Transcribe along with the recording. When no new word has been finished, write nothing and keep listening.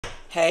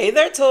Hey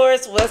there,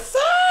 Taurus. What's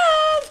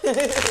up?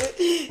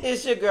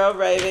 It's your girl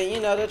Raven. You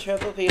know, the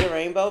Triple P, the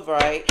Rainbow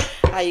Bright.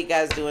 How you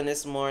guys doing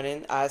this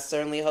morning? I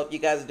certainly hope you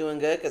guys are doing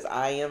good because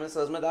I am, and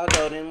so is my dog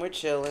Golden. We're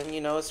chilling.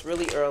 You know, it's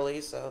really early,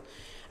 so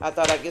I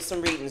thought I'd get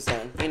some readings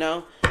done. You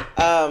know,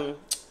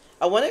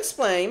 I want to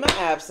explain my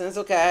absence.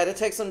 Okay, I had to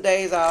take some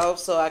days off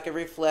so I could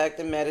reflect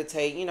and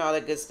meditate. You know, all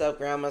that good stuff.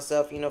 Ground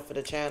myself. You know, for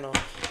the channel.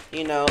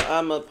 You know,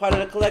 I'm a part of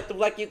the collective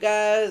like you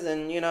guys,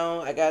 and, you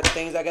know, I got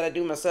things I got to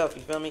do myself,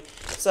 you feel me?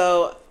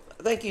 So,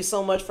 thank you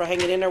so much for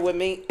hanging in there with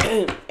me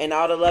and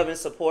all the love and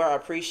support. I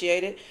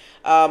appreciate it.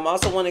 I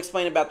also want to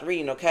explain about the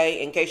reading,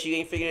 okay? In case you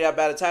ain't figured it out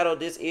by the title,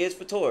 this is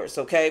for Taurus,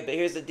 okay? But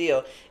here's the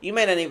deal. You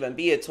may not even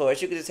be a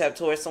Taurus. You could just have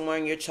Taurus somewhere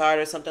in your chart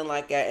or something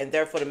like that, and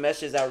therefore the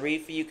messages I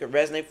read for you could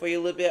resonate for you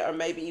a little bit or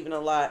maybe even a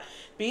lot.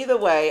 But either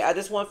way, I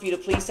just want for you to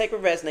please take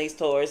what resonates,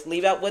 Taurus.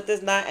 Leave out what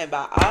does not, and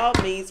by all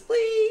means,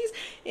 please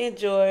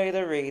enjoy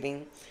the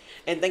reading.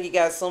 And thank you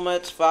guys so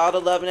much for all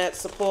the love and that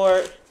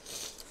support.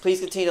 Please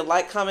continue to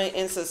like, comment,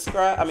 and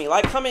subscribe. I mean,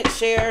 like, comment,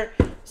 share,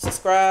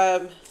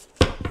 subscribe.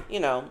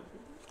 You know,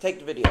 take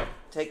the video.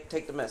 Take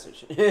the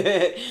message.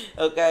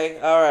 Okay?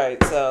 All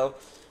right. So,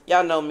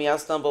 y'all know me. I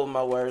stumble with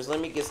my words. Let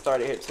me get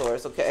started here,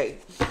 Taurus. Okay?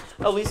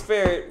 Holy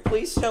Spirit,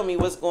 please show me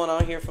what's going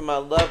on here for my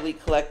lovely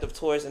collective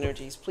Taurus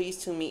energies.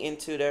 Please tune me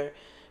into their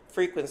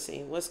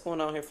frequency. What's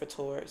going on here for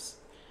Taurus?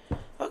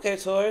 Okay,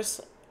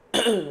 Taurus.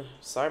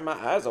 Sorry, my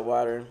eyes are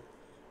watering.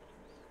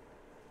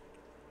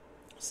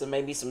 So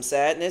maybe some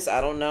sadness.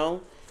 I don't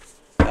know.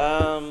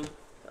 All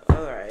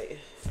right.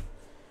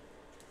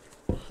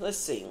 Let's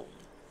see.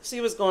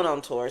 See what's going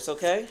on, Taurus,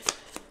 okay?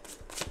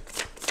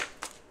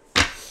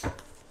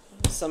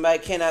 Somebody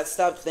cannot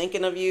stop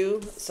thinking of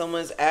you.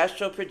 Someone's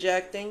astro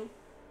projecting.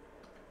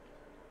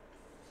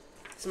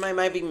 Somebody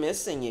might be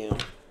missing you.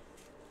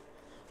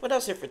 What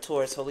else here for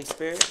Taurus, Holy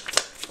Spirit?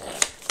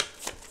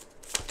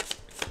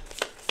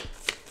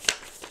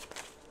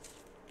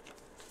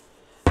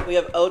 We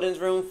have Odin's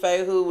Rune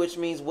Fehu, which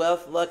means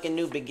wealth, luck, and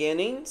new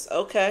beginnings.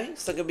 Okay,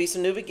 so it could be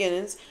some new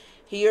beginnings.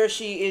 He or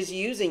she is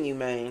using you,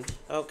 man.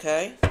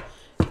 Okay.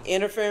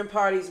 Interfering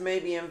parties may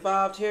be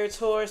involved here,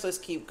 Taurus. Let's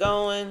keep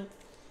going.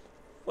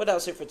 What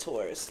else here for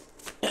Taurus?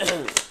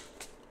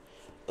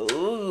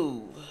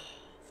 Ooh.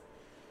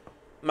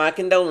 My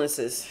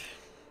condolences.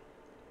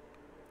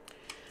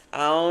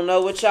 I don't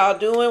know what y'all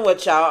doing,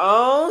 what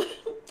y'all on.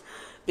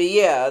 But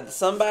yeah,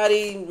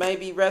 somebody may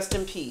be rest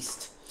in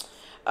peace.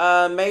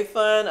 Made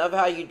fun of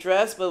how you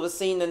dress, but was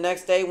seen the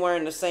next day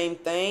wearing the same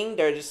thing.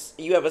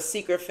 You have a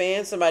secret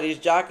fan. Somebody's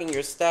jocking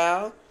your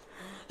style.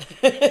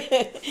 But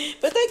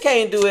they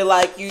can't do it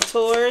like you,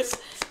 Taurus.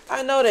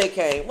 I know they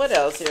can't. What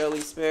else here, Holy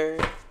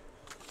Spirit?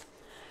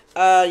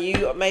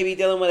 You may be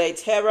dealing with a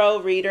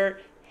tarot reader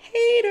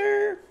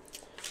hater.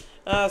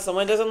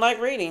 Someone doesn't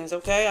like readings,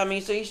 okay? I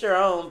mean, so each their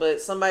own,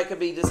 but somebody could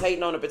be just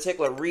hating on a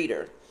particular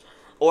reader.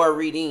 Or a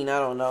reading, I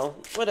don't know.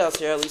 What else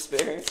here, Holy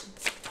Spirit?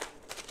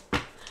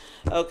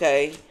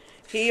 Okay.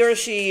 He or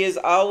she is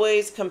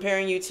always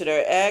comparing you to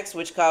their ex,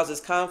 which causes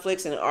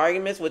conflicts and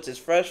arguments, which is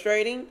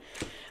frustrating.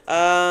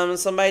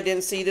 Somebody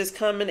didn't see this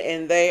coming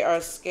and they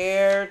are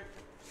scared.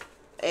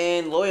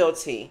 And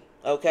loyalty.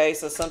 Okay,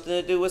 so something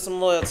to do with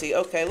some loyalty.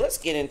 Okay, let's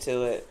get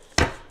into it.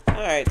 All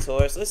right,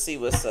 Taurus, let's see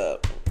what's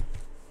up.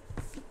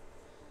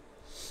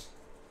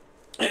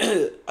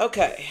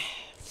 Okay.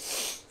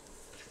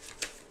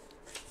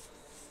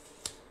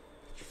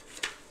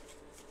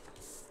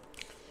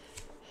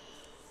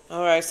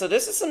 All right, so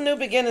this is some new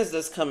beginnings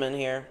that's coming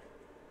here.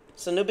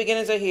 So new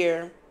beginnings are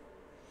here.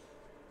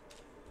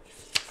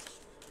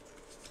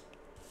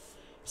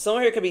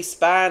 Someone here could be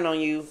spying on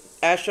you,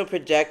 astral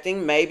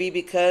projecting, maybe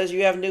because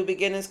you have new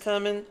beginnings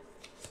coming.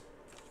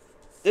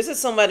 This is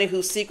somebody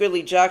who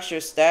secretly jocks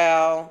your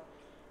style,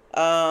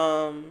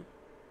 tries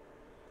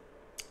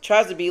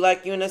to be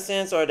like you in a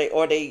sense, or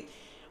they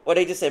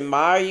just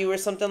admire you or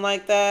something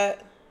like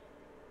that.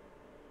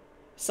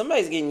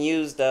 Somebody's getting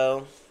used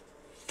though.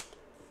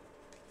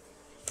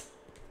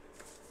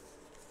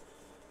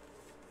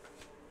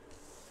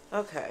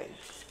 Okay.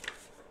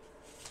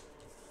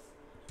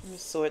 Let me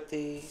sort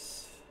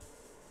these.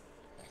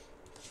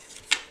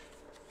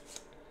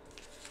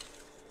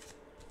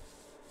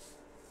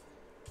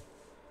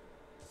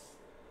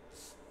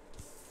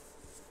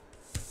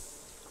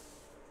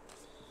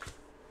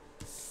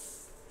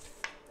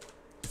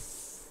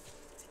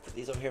 Put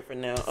these over here for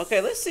now. Okay,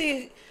 let's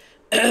see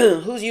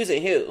who's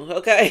using who.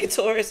 Okay,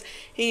 Taurus,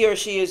 he or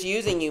she is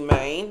using you,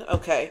 man.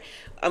 Okay.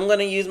 I'm going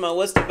to use my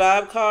What's the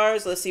Vibe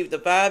cards. Let's see what the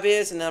vibe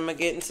is. And then I'm going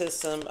to get into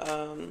some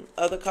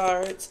other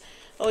cards.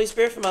 Holy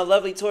Spirit, for my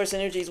lovely Taurus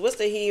energies, what's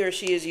the he or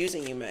she is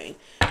using you, man?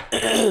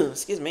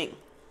 Excuse me.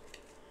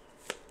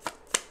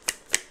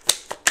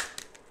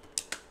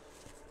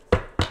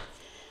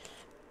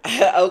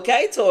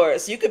 Okay,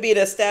 Taurus. You could be an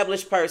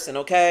established person,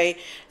 okay?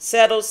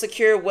 Settled,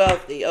 secure,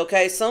 wealthy,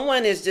 okay?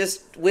 Someone is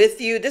just with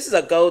you. This is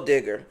a gold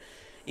digger.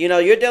 You know,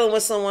 you're dealing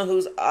with someone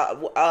who's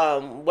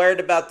worried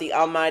about the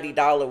almighty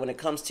dollar when it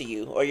comes to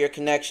you or your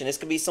connection. This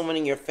could be someone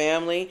in your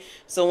family,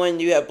 someone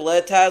you have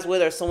blood ties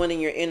with, or someone in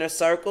your inner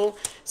circle.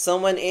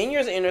 Someone in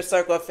your inner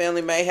circle or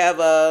family may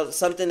have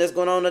something that's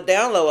going on a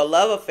down low, a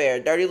love affair,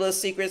 dirty little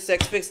secret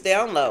sex fix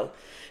down low.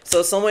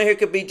 So someone here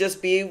could be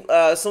just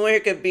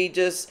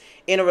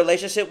in a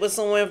relationship with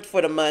someone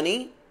for the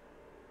money.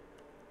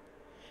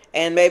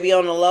 And maybe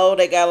on the low,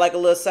 they got like a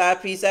little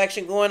side piece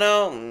action going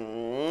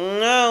on.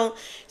 No.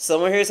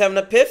 Someone here's having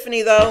an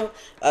epiphany, though,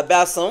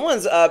 about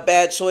someone's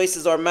bad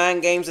choices or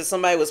mind games that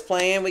somebody was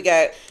playing. We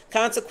got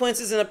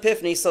consequences and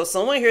epiphany. So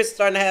someone here is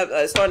starting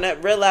to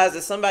realize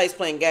that somebody's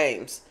playing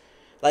games.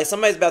 Like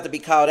somebody's about to be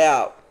called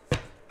out.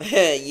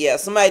 Yeah,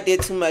 somebody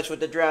did too much with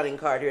the drowning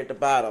card here at the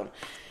bottom.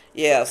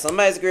 Yeah,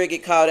 somebody's going to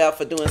get called out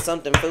for doing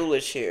something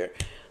foolish here.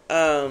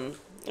 Let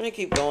me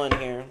keep going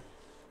here.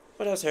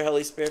 What else here,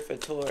 Holy Spirit, for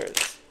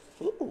Taurus?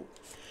 Ooh.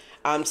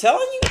 I'm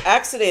telling you,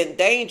 accident,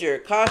 danger,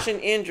 caution,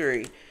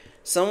 injury.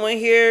 Someone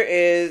here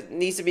you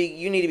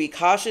need to be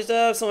cautious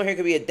of. Someone here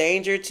could be a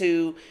danger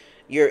to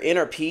your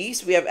inner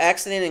peace. We have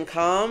accident and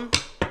calm.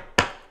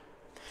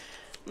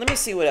 Let me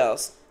see what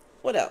else.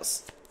 What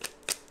else?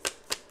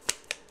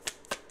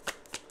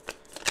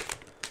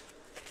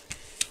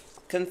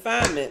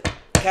 Confinement,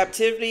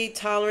 captivity,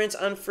 tolerance,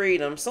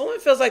 unfreedom. Someone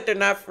feels like they're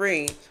not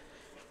free.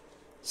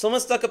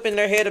 Someone's stuck up in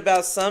their head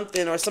about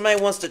something, or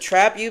somebody wants to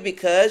trap you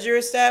because you're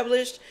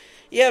established.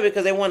 Yeah,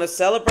 because they want to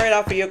celebrate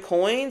off of your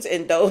coins,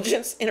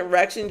 indulgence,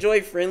 interaction,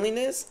 joy,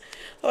 friendliness.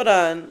 Hold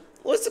on.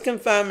 What's the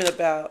confinement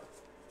about?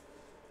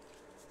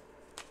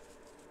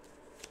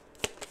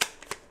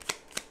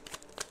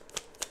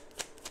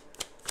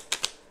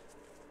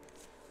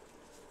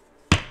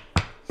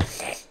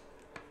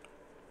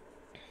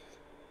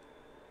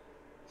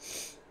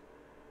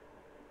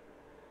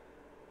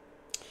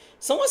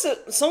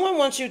 Someone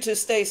wants you to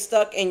stay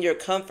stuck in your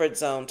comfort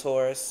zone,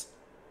 Taurus.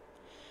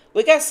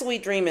 We got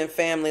sweet dreaming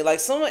family, like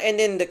someone, and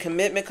then the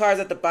commitment cards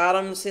at the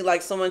bottom. See,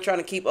 like someone trying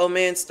to keep old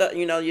man stuck.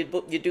 You know, you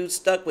do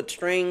stuck with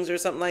strings or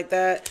something like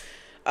that.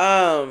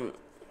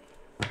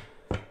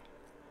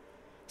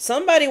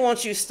 Somebody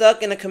wants you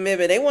stuck in a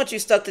commitment. They want you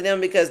stuck to them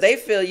because they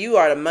feel you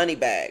are the money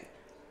bag.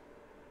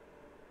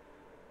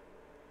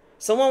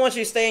 Someone wants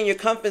you to stay in your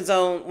comfort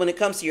zone when it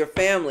comes to your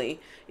family.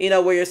 You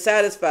know, where you're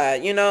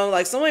satisfied. You know,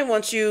 like someone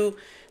wants you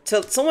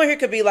to. Someone here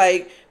could be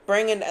like.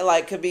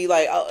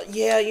 Oh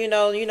yeah, you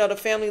know, the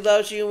family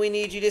loves you, we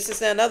need you, this and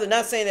that, another.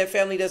 Not saying that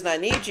family does not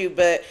need you,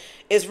 but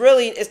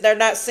they're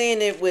not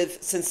saying it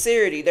with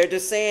sincerity. They're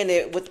just saying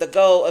it with the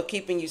goal of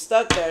keeping you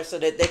stuck there so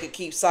that they could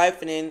keep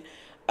siphoning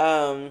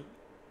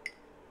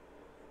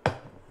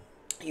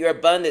your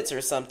abundance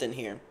or something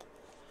here.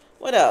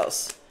 What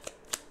else?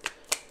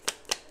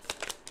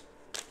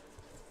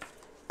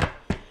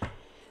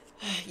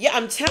 Yeah,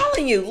 I'm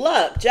telling you,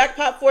 luck,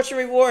 jackpot, fortune,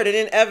 reward, and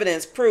then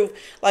evidence, proof.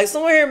 Like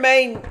someone here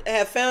may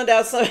have found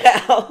out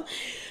somehow,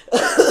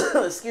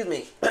 excuse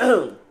me,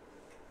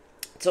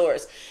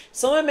 Taurus.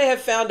 Someone may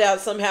have found out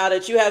somehow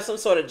that you have some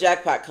sort of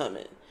jackpot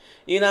coming.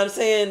 You know what I'm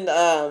saying?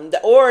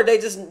 Or they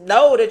just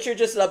know that you're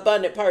just an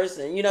abundant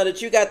person. You know,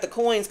 that you got the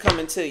coins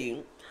coming to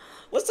you.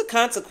 What's the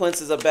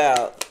consequences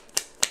about?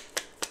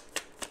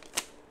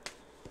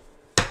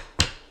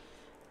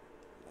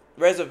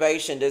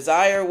 Reservation,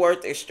 desire,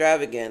 worth,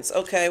 extravagance.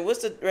 Okay,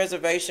 what's the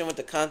reservation with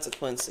the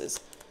consequences?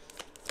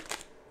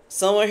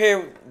 Someone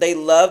here, they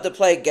love to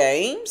play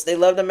games. They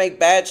love to make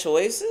bad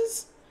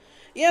choices.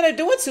 Yeah, they're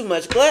doing too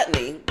much.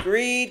 Gluttony,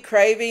 greed,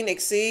 craving,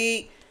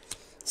 exceed.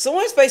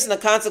 Someone's facing the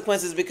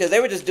consequences because they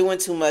were just doing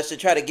too much to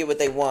try to get what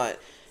they want.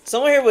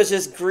 Someone here was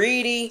just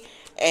greedy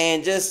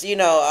and just, you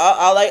know,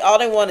 all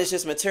they want is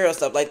just material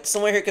stuff. Like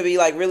someone here could be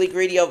like really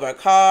greedy over a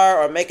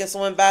car or making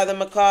someone buy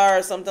them a car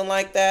or something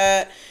like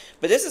that.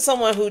 But this is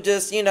someone who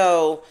just, you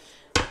know,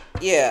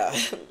 yeah.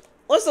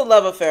 What's the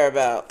love affair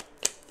about?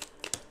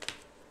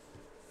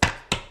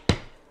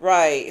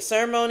 Right.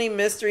 Ceremony,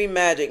 mystery,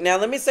 magic. Now,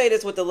 let me say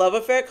this with the love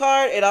affair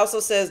card. It also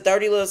says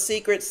dirty little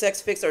secret,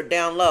 sex fix, or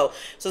down low.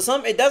 So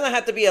it doesn't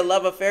have to be a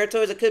love affair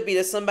towards. It could be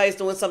that somebody's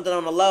doing something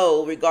on the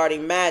low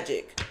regarding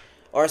magic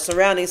or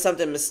surrounding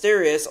something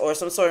mysterious or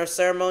some sort of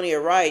ceremony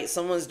or rite.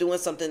 Somebody's doing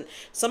something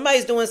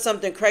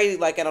crazy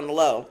like it on the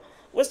low.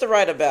 What's the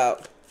rite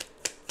about?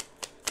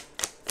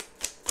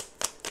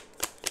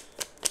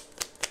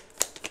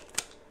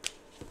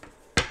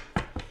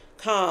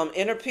 Calm,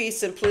 inner peace,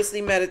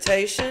 simplicity,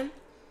 meditation.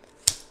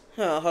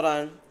 Huh, hold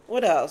on.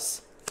 What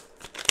else?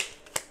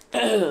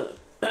 Merit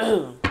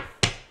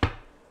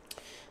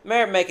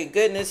making,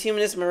 goodness,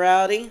 humanist,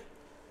 morality.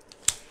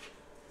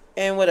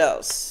 And what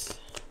else?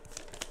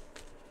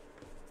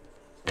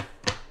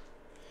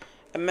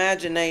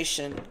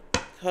 Imagination.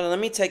 Hold on, let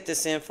me take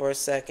this in for a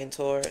second,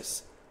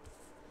 Taurus.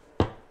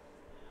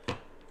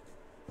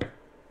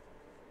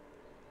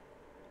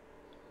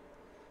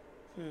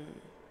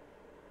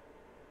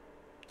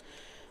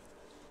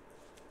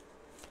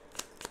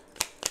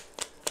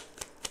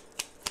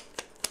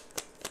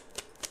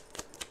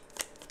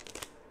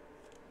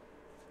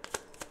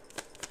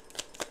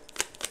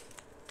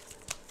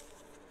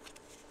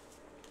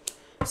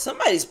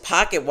 Somebody's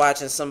pocket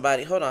watching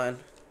somebody. Hold on.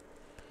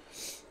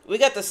 We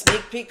got the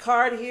sneak peek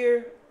card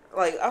here.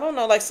 Like, I don't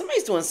know. Like,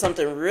 somebody's doing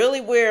something really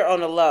weird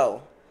on the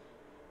low.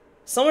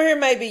 Someone here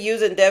may be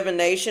using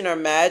divination or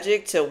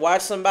magic to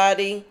watch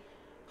somebody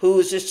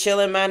who's just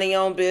chilling, minding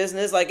your own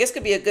business. Like, this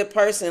could be a good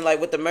person.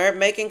 Like, with the merit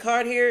making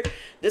card here,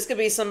 this could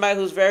be somebody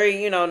who's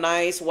very, you know,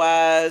 nice,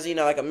 wise, you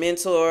know, like a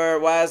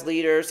mentor, wise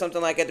leader,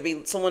 something like that, to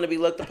be someone to be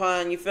looked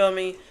upon. You feel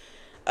me?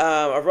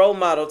 A role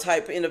model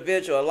type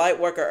individual, a light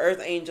worker,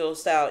 earth angel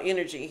style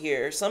energy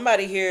here.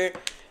 Somebody here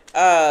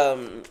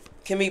can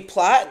be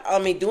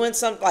doing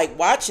something like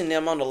watching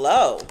them on the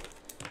low.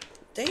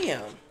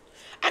 Damn.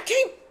 I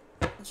can't.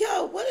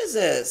 Yo, what is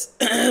this?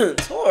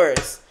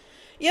 Taurus.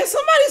 Yeah,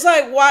 somebody's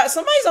like,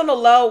 somebody's on the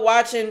low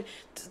watching,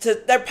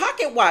 they're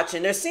pocket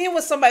watching. They're seeing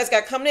what somebody's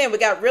got coming in. We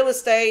got real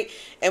estate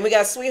and we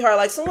got sweetheart.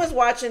 Like, someone's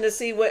watching to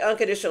see what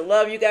unconditional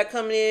love you got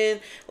coming in,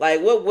 like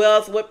what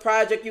wealth, what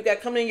project you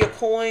got coming in, your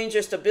coins,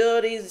 your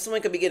stability.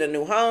 Someone could be getting a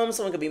new home.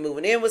 Someone could be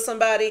moving in with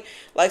somebody.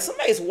 Like,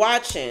 somebody's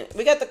watching.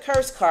 We got the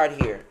curse card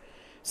here.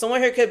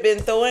 Someone here could have been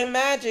throwing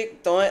magic,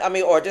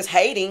 or just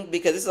hating,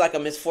 because this is like a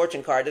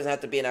misfortune card. It doesn't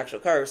have to be an actual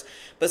curse.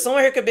 But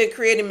someone here could be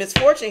creating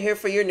misfortune here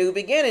for your new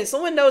beginning.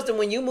 Someone knows that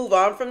when you move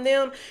on from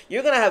them,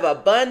 you're going to have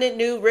abundant,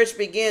 new, rich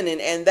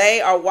beginning. And they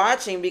are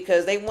watching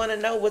because they want to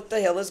know what the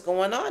hell is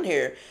going on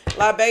here.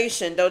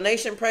 Libation,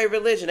 donation, pray,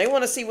 religion. They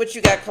want to see what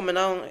you got coming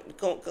on,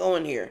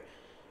 going here.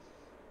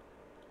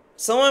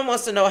 Someone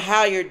wants to know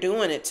how you're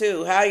doing it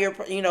too. How you're,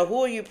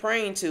 who are you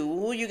praying to?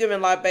 Who are you giving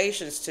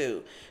libations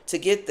to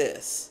get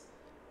this?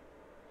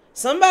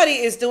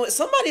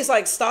 Somebody's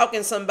like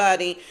stalking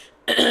somebody,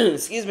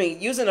 excuse me,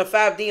 using a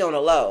 5D on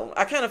a low.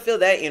 I kind of feel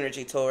that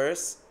energy,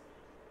 Taurus.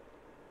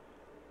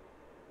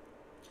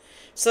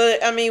 So,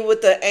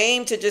 with the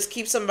aim to just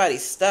keep somebody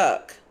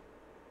stuck.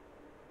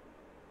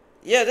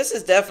 Yeah, this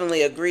is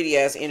definitely a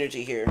greedy-ass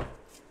energy here.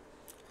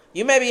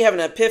 You may be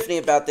having an epiphany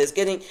about this,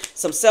 getting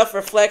some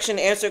self-reflection,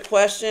 answer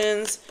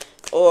questions,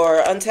 or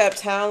untapped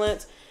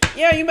talent.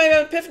 Yeah, you may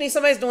have an epiphany.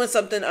 Somebody's doing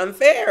something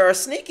unfair or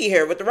sneaky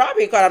here with the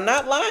robbery card. I'm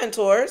not lying,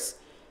 Taurus.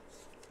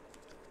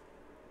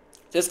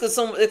 Just because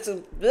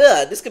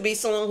this could be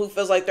someone who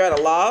feels like they're at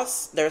a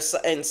loss, they're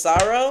in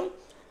sorrow.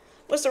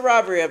 What's the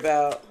robbery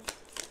about?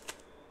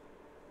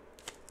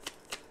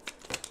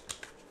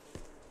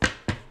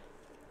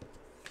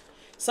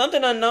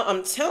 Something unknown.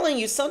 I'm telling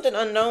you, something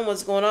unknown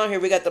was going on here.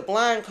 We got the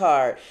blind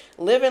card.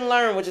 Live and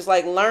learn, which is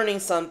like learning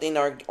something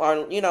or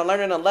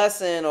learning a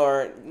lesson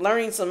or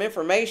learning some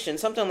information,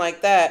 something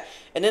like that.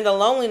 And then the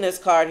loneliness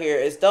card here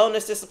is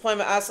dullness,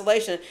 disappointment,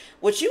 isolation.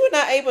 What you were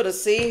not able to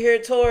see here,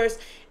 Taurus,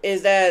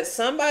 is that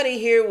somebody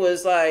here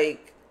was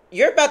like,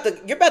 you're about to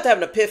have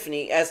an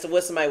epiphany as to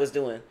what somebody was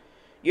doing.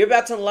 You're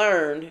about to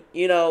learn,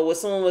 what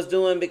someone was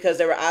doing because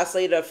they were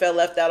isolated or felt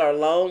left out or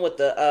alone with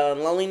the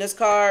loneliness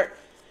card.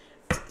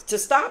 To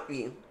stop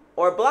you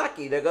or block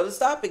you. They're going to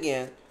stop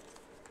again.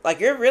 Like,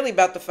 you're really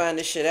about to find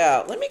this shit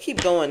out. Let me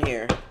keep going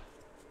here.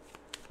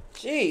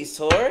 Jeez,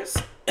 Taurus.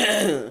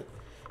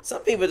 Some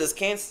people just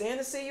can't stand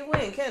to see you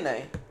win, can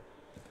they?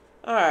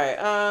 Alright,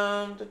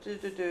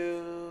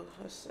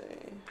 let's see.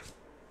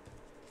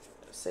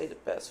 Let's say the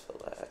best for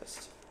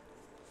last.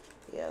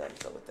 Yeah, let me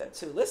go with that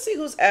too. Let's see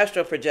who's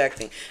astro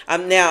projecting.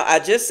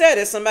 I just said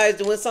it. Somebody's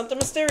doing something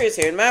mysterious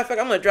here. As a matter of fact,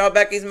 I'm going to draw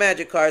back these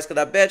magic cards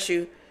because I bet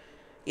you.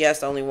 Yeah,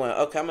 it's the only one.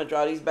 Okay, I'm going to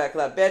draw these back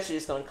because I bet you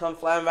it's going to come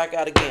flying back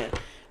out again.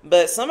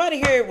 But somebody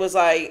here was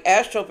like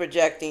astro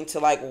projecting to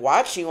like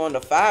watch you on the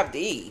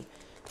 5D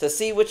to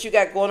see what you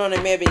got going on.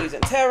 They may have been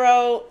using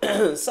tarot,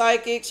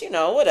 psychics,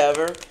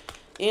 whatever.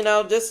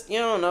 Just,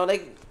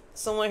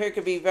 someone here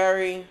could be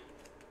very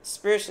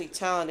spiritually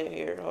talented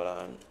here. Hold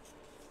on. I'm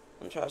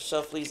going to try to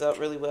shuffle these up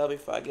really well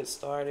before I get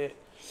started.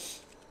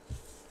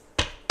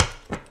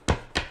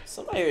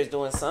 Somebody here is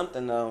doing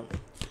something though.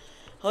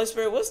 Holy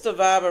Spirit, what's the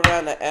vibe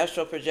around the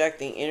astral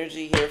projecting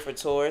energy here for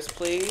Taurus,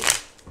 please?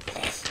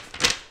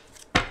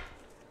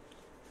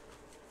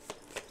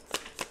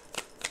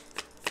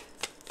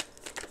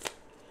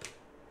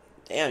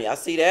 Damn, y'all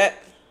see that?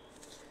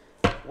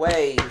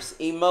 Waves,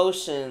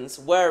 emotions,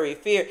 worry,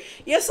 fear.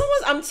 Yeah,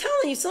 I'm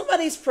telling you,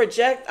 somebody's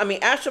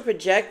astral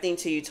projecting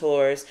to you,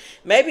 Taurus.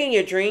 Maybe in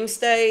your dream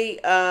state.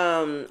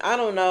 I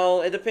don't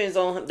know. It depends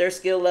on their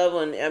skill level.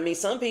 And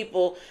some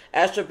people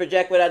astral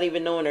project without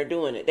even knowing they're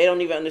doing it. They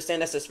don't even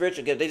understand that's a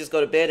spiritual gift. They just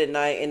go to bed at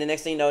night and the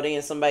next thing you know, they're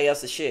in somebody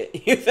else's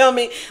shit. You feel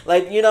me?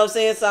 Like, you know what I'm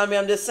saying? So,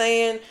 I'm just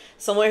saying,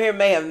 someone here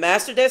may have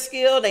mastered that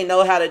skill. They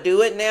know how to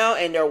do it now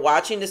and they're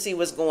watching to see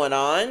what's going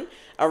on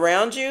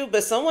around you,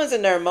 but someone's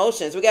in their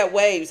emotions. We got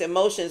waves,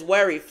 emotions,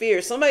 worry,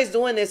 fear. Somebody's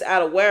doing this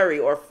out of worry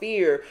or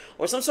fear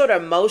or some sort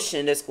of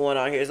emotion that's going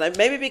on here. It's like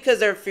maybe because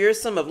they're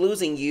fearsome of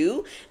losing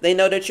you, they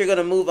know that you're going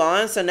to move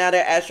on, so now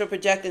they're astral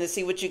projecting to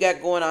see what you got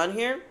going on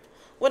here.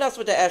 What else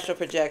with the astral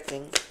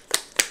projecting?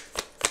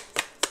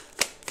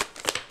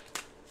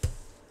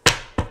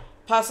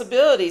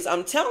 possibilities.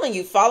 I'm telling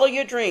you, follow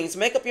your dreams.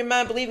 Make up your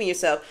mind, believe in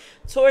yourself.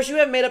 Taurus, you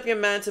have made up your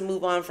mind to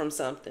move on from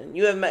something.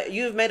 You have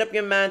made up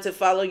your mind to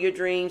follow your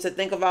dreams, to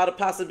think of all the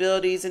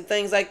possibilities and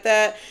things like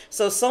that.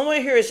 So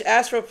someone here is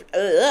astro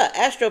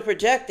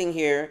projecting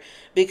here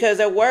because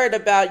they're worried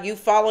about you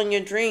following your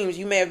dreams.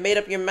 You may have made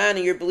up your mind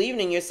and you're believing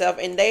in yourself,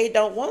 and they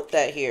don't want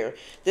that here.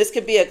 This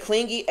could be a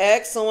clingy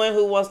ex, someone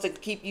who wants to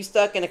keep you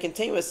stuck in a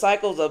continuous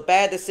cycles of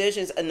bad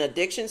decisions and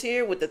addictions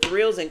here with the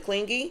thrills and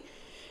clingy.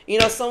 You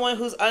know, someone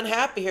who's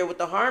unhappy here with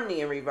the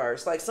harmony in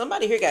reverse. Like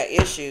somebody here got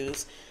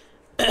issues.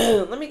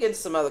 Let me get into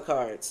some other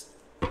cards.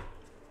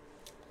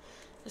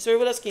 So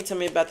what else can you tell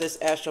me about this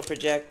astral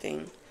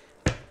projecting?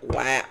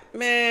 Wow,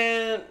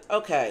 man.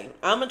 Okay,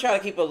 I'm gonna try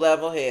to keep a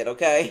level head.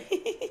 Okay.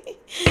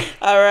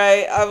 All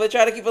right, I'm gonna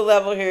try to keep a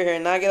level here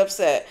and not get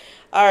upset.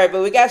 All right,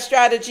 but we got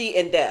strategy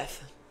and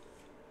death.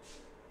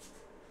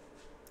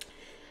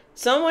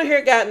 Someone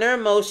here got their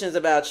emotions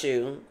about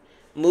you,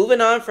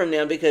 moving on from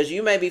them because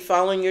you may be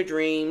following your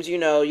dreams. You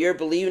know, you're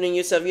believing in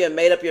yourself. You have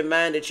made up your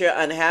mind that you're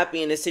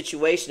unhappy in this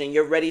situation and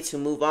you're ready to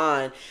move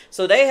on.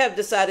 So they have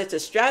decided to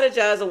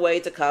strategize a way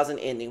to cause an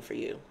ending for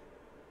you.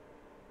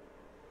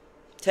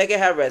 Take it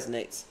how it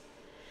resonates.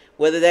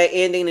 Whether that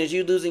ending is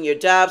you losing your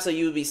job so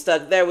you would be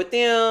stuck there with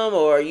them,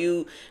 or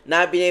you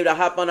not being able to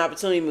hop on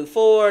opportunity, move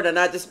forward, or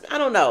not just, I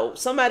don't know.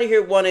 Somebody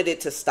here wanted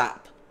it to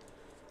stop.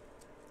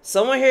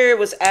 Someone here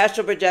was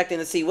astral projecting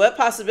to see what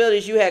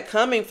possibilities you had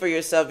coming for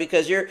yourself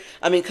because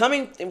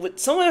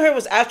someone here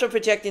was astral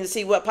projecting to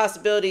see what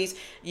possibilities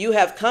you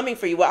have coming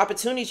for you, what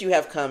opportunities you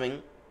have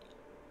coming,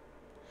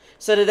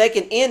 so that they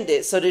can end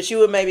it, so that you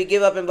would maybe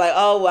give up and be like,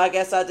 oh, well, I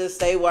guess I'll just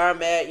stay where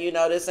I'm at. You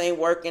know, this ain't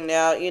working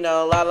out, you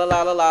know, la, la,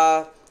 la, la,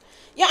 la.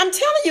 Yeah, I'm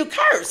telling you,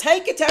 curse,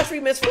 hate,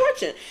 catastrophe,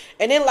 misfortune.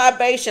 And then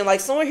libation,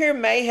 like someone here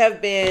may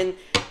have been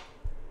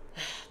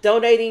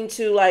donating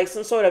to like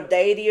some sort of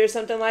deity or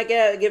something like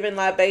that, giving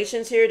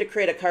libations here to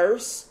create a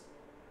curse.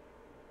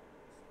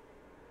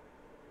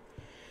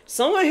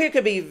 Someone here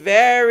could be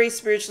very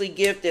spiritually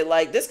gifted.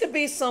 Like this could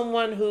be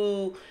someone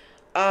who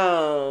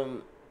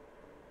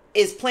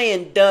is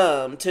playing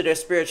dumb to their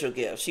spiritual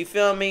gifts. You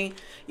feel me?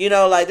 You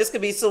know, like this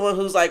could be someone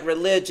who's like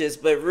religious,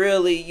 but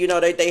really, you know,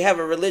 they have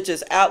a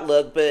religious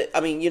outlook, but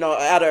I mean, you know,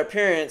 outer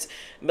appearance,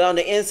 but on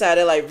the inside,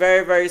 they're like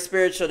very, very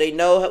spiritual. They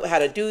know how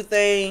to do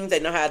things. They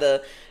know how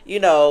to, you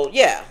know,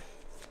 yeah.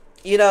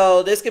 You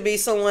know, this could be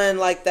someone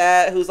like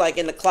that who's like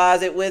in the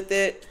closet with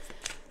it,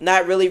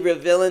 not really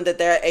revealing that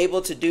they're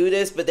able to do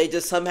this, but they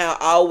just somehow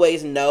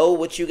always know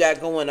what you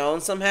got going on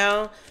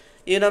somehow.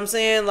 You know what I'm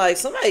saying? Like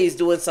somebody's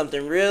doing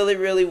something really,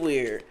 really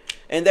weird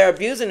and they're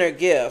abusing their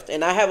gift.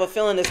 And I have a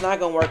feeling it's not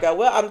going to work out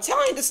well. I'm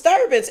telling you,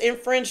 disturbance in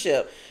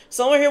friendship.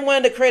 Someone here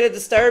wanted to create a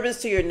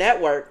disturbance to your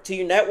network, to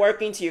your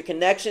networking, to your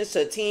connections,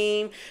 to a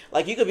team.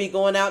 Like you could be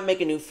going out and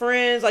making new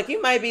friends. Like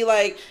you might be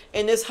like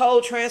in this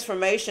whole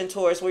transformation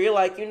Taurus where you're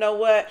like, you know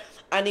what?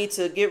 I need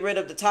to get rid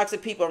of the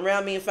toxic people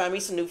around me and find me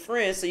some new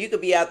friends. So you could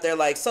be out there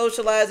like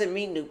socializing,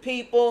 meeting new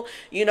people,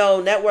 you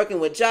know, networking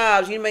with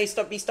jobs. You may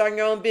be starting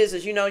your own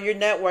business. You know, you're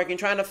networking,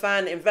 trying to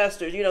find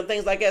investors, you know,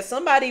 things like that.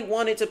 Somebody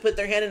wanted to put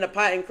their hand in the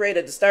pot and create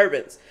a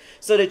disturbance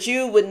so that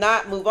you would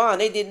not move on.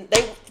 They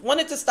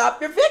wanted to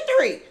stop your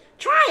victory,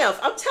 triumph.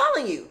 I'm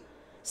telling you,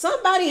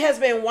 somebody has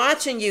been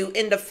watching you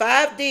in the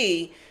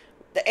 5D.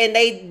 And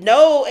they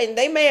know, and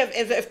they may have,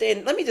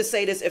 let me just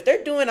say this, if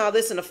they're doing all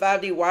this in the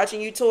 5D watching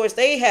you, Taurus,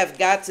 they have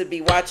got to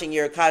be watching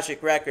your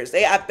Akashic records.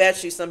 I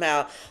bet you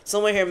somehow,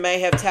 someone here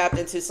may have tapped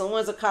into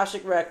someone's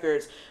Akashic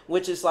records,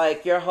 which is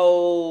like your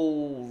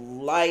whole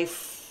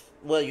life,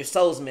 well, your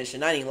soul's mission,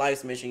 not even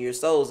life's mission, your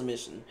soul's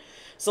mission.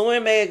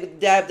 Someone may have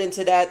dabbed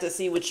into that to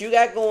see what you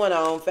got going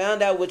on,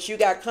 found out what you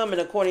got coming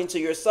according to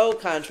your soul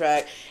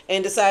contract,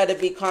 and decided to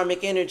be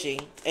karmic energy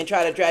and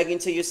try to drag you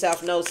into your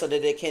South Node so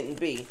that it couldn't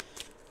be.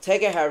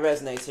 Take it how it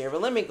resonates here.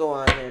 But let me go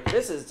on here.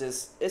 This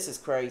is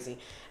crazy.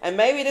 And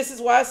maybe this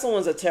is why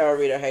someone's a tarot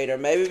reader hater.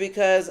 Maybe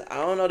because, I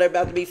don't know, they're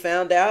about to be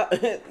found out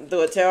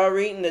through a tarot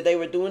reading that they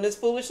were doing this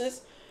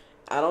foolishness.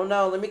 I don't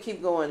know. Let me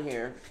keep going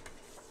here.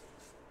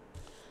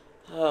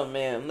 Oh,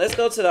 man. Let's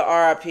go to the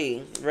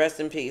RIP. Rest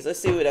in peace. Let's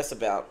see what that's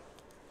about.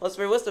 What's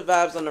the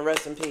vibes on the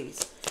rest in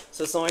peace?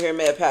 So someone here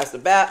may have passed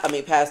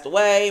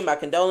away. My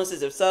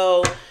condolences if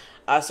so.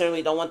 I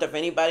certainly don't want that for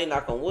anybody.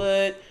 Knock on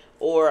wood.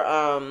 Or,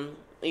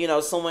 you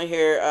know, someone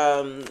here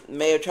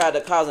may have tried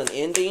to cause an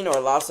ending or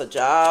lost a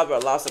job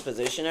or lost a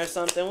position or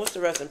something. What's the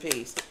rest in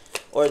peace?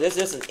 Or there's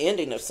just an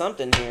ending of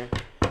something here.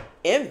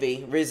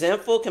 Envy,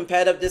 resentful,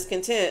 competitive,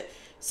 discontent.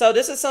 So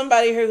this is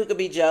somebody here who could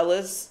be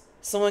jealous.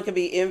 Someone could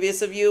be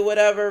envious of you,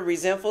 whatever,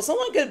 resentful.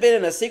 Someone could have been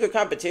in a secret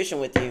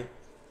competition with you.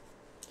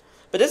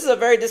 But this is a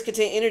very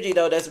discontent energy,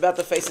 though, that's about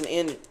to face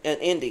an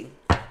ending.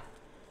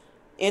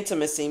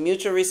 Intimacy,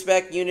 mutual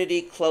respect,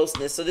 unity,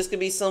 closeness. So this could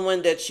be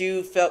someone that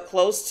you felt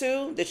close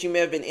to, that you may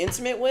have been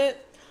intimate with,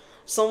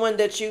 someone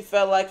that you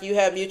felt like you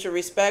have mutual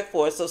respect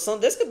for. So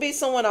this could be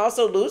someone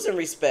also losing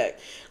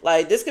respect.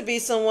 Like this could be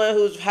someone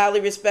who's highly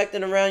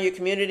respected around your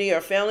community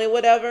or family or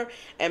whatever.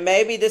 And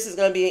maybe this is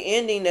going to be an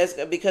ending that's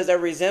because they're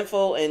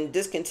resentful and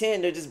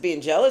discontent. They're just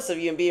being jealous of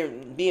you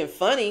and being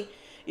funny.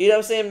 You know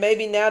what I'm saying?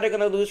 Maybe now they're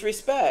going to lose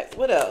respect.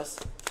 What else?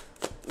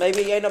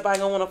 Maybe ain't nobody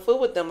gonna want to fool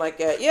with them like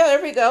that. Yeah,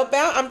 there we go.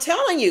 I'm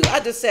telling you, I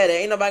just said it.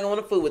 Ain't nobody gonna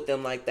want to fool with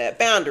them like that.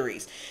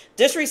 Boundaries.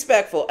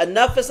 Disrespectful.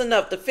 Enough is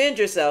enough. Defend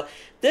yourself.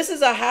 This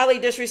is a highly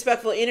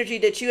disrespectful energy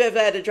that you have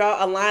had to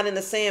draw a line in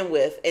the sand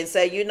with and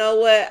say, you know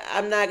what?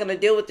 I'm not gonna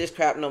deal with this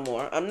crap no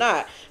more. I'm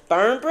not.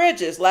 Burn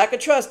bridges. Lack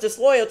of trust.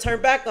 Disloyal.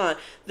 Turn back on.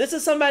 This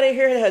is somebody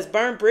here that has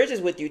burned bridges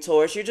with you,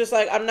 Taurus. You're just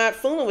like, I'm not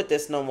fooling with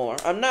this no more.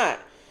 I'm not.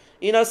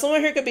 You know,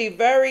 someone here could be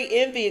very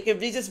envious. It could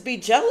be just be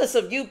jealous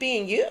of you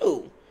being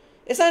you.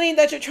 It's not even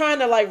that you're trying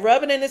to like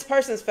rub it in this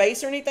person's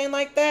face or anything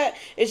like that.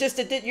 It's just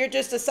that you're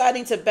just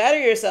deciding to better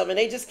yourself and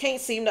they just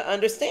can't seem to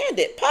understand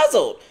it.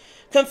 Puzzled,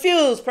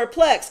 confused,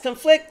 perplexed,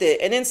 conflicted,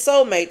 and then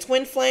soulmate,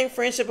 twin flame,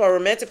 friendship, or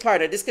romantic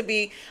partner. This could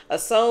be a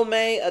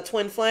soulmate, a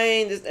twin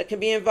flame that can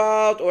be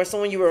involved, or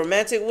someone you were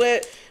romantic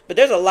with. But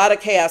there's a lot of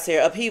chaos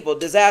here, upheaval,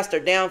 disaster,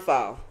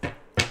 downfall.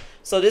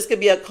 So this could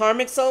be a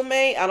karmic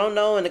soulmate. I don't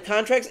know, and the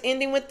contract's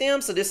ending with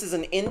them. So this is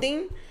an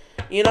ending.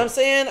 You know what I'm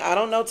saying? I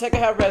don't know. Take a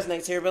how it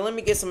resonates here, but let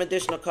me get some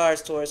additional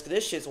cards, Taurus, because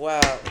this shit's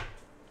wild.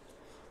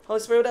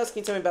 Holy Spirit, what else can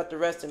you tell me about the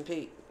rest in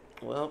peace?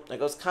 Well, there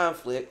goes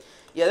conflict.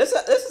 Yeah, this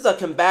is a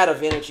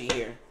combative energy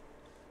here.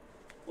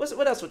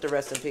 What else with the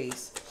rest in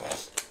peace?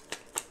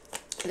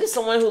 This is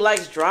someone who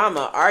likes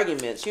drama,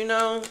 arguments, you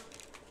know?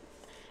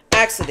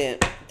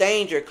 Accident,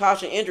 danger,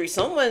 caution, injury.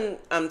 Someone,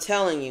 I'm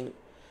telling you,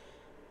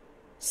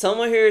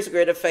 someone here is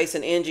going to face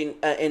an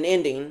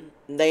ending.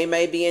 They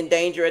may be in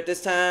danger at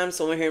this time.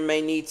 Someone here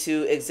may need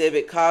to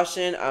exhibit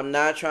caution. I'm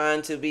not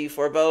trying to be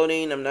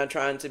foreboding. I'm not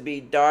trying to be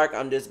dark.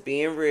 I'm just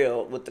being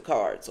real with the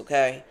cards,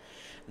 okay?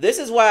 This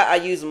is why I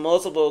use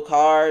multiple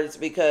cards,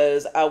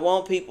 because I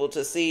want people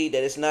to see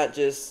that it's not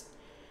just,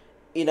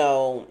 you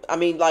know, I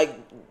mean, like,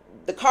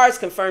 the cards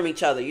confirm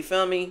each other. You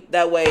feel me?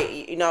 That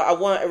way, you know, I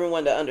want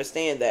everyone to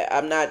understand that.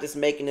 I'm not just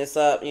making this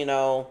up, you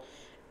know,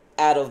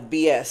 out of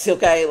BS,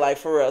 okay? Like,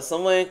 for real.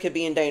 Someone could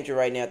be in danger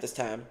right now at this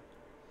time.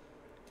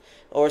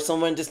 Or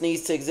someone just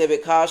needs to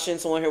exhibit caution.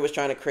 Someone here was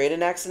trying to create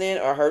an accident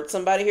or hurt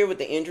somebody here with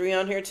the injury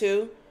on here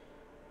too.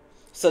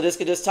 So this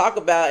could just talk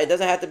about, it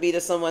doesn't have to be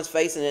that someone's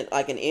facing it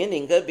like an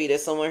ending. Could be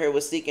that someone here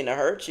was seeking to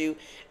hurt you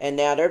and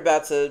now they're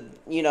about to,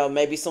 you know,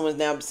 maybe someone's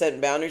now setting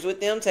boundaries with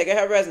them. Take it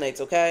how it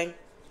resonates, okay?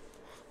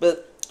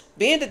 But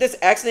being that this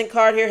accident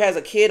card here has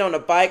a kid on a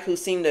bike who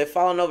seemed to have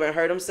fallen over and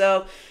hurt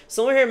himself,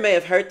 someone here may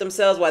have hurt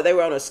themselves while they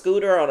were on a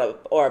scooter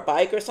or a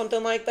bike or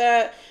something like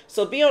that.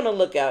 So be on the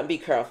lookout and be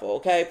careful,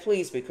 okay?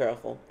 Please be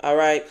careful, all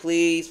right?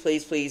 Please,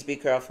 please, please be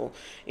careful.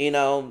 You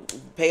know,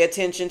 pay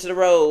attention to the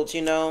roads,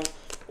 you know.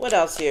 What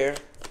else here?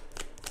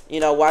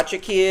 You know, watch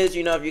your kids.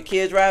 You know, if your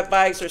kids ride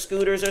bikes or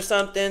scooters or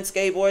something,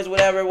 skateboards,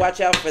 whatever,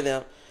 watch out for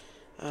them.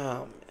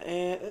 Man,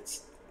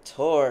 it's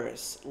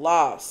Taurus.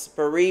 Loss,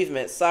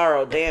 bereavement,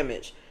 sorrow,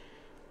 damage.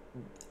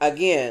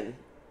 Again,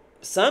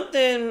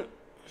 somebody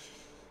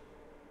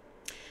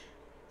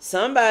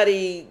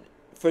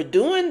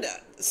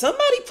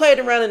played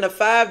around in the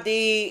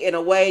 5D in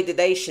a way that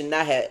they should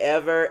not have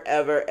ever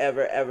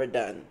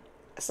done.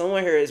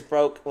 Someone here has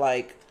broke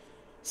like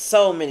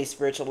so many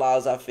spiritual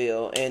laws, I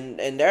feel,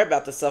 and they're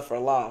about to suffer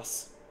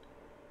loss.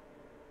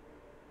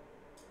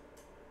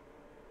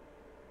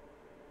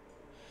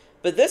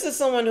 But this is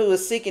someone who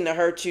is seeking to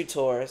hurt you,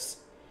 Taurus.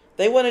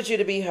 They wanted you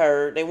to be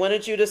hurt. They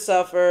wanted you to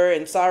suffer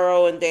in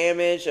sorrow and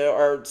damage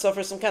or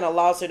suffer some kind of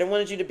loss. Or they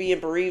wanted you to be in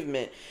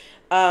bereavement.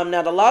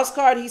 Now, the lost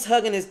card, he's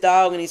hugging his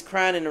dog and he's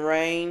crying in the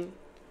rain.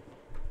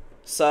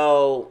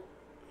 So,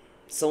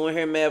 someone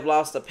here may have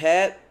lost a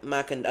pet.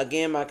 My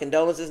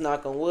condolences,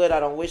 knock on wood. I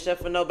don't wish that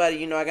for nobody.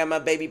 You know, I got my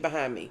baby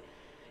behind me.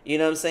 You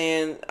know what I'm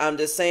saying? I'm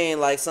just saying,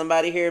 like,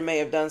 somebody here may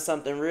have done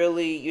something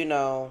really, you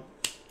know,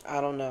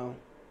 I don't know.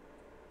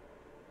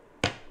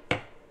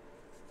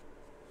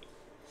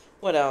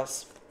 What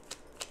else?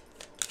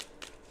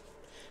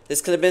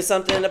 This could have been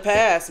something in the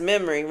past.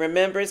 Memory,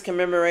 remembrance,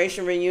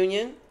 commemoration,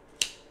 reunion.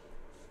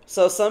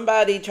 So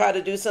somebody tried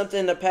to do something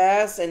in the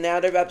past and now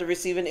they're about to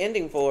receive an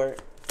ending for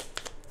it.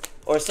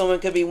 Or someone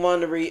could be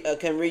wanting to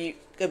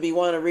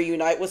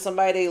reunite with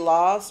somebody they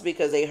lost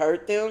because they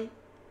hurt them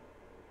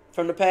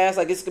from the past.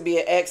 Like this could be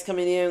an ex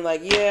coming in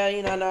like, yeah,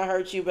 you know, I know I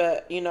hurt you,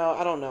 but you know,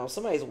 I don't know.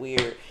 Somebody's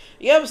weird.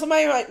 Yeah, but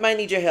somebody might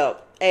need your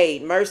help.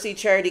 Aid, mercy,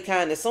 charity,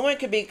 kindness. Someone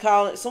could be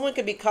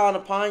calling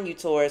upon you,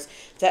 Taurus,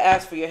 to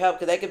ask for your help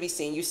because they could be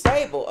seeing you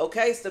stable.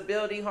 Okay,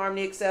 stability,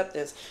 harmony,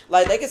 acceptance.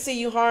 Like they could see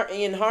you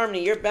in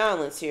harmony, you're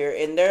balanced here,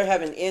 and they're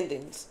having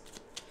endings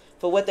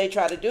for what they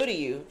try to do to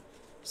you.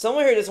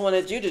 Someone here just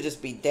wanted you to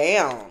just be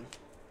down.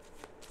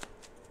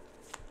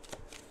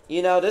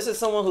 You know, this is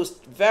someone who's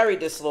very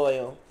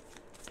disloyal.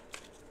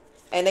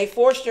 And they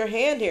forced your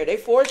hand here. They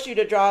forced you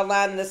to draw a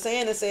line in the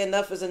sand and say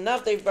enough is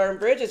enough. They've burned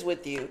bridges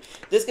with you.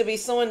 This could be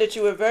someone that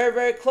you were very,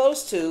 very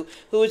close to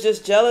who is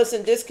just jealous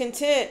and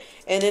discontent.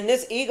 And in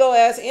this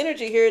ego-ass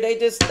energy here,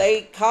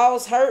 they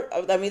cause hurt.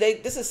 I mean,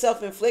 this is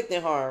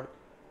self-inflicted harm.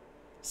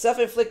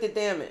 Self-inflicted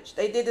damage.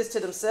 They did this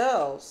to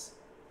themselves.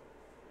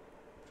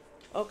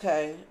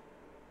 Okay.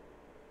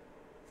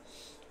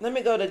 Let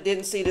me go to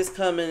didn't see this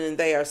coming and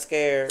they are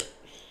scared.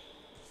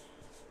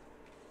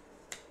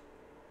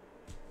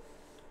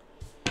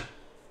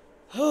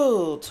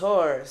 Ooh,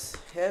 Taurus.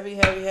 Heavy,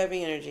 heavy,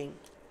 heavy energy.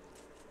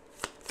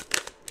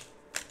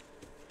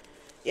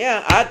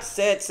 Yeah, I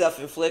said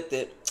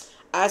self-inflicted.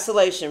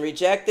 Isolation,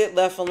 rejected,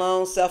 left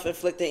alone,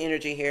 self-inflicted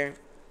energy here.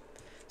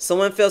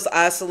 Someone feels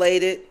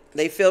isolated.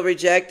 They feel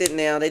rejected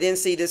now. They didn't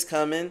see this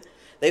coming.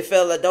 They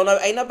feel like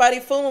ain't nobody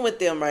fooling with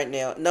them right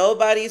now.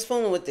 Nobody's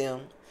fooling with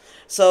them.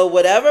 So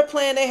whatever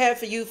plan they had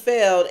for you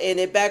failed and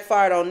it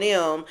backfired on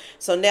them.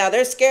 So now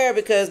they're scared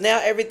because now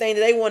everything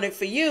that they wanted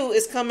for you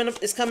is coming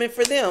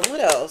for them. What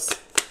else?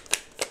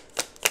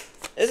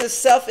 This is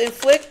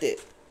self-inflicted.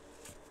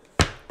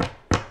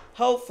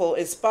 Hopeful,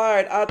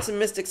 inspired,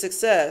 optimistic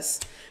success.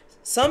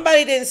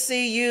 Somebody didn't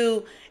see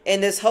you in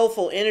this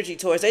hopeful energy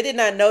towards. They did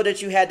not know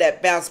that you had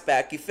that bounce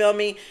back. You feel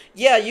me?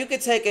 Yeah, you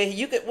could take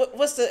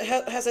how's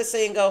that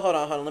saying go? Hold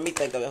on. Let me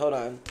think of it. Hold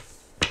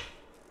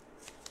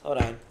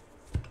on.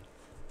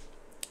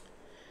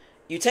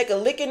 You take a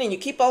licking and you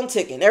keep on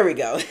ticking. There we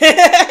go.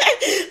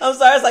 I'm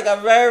sorry. It's like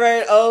a very,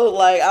 very old,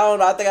 like, I don't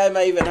know. I think I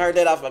may have even heard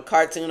that off a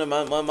cartoon of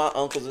one of my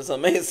uncles or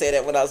something. May have said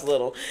that when I was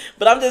little.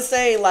 But I'm just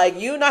saying, like,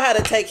 you know how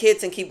to take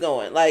hits and keep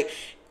going. Like,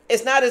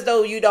 it's not as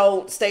though you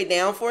don't stay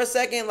down for a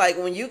second. Like,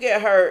 when you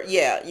get hurt,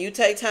 yeah, you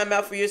take time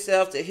out for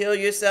yourself to heal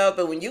yourself.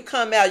 But when you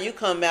come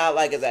out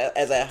like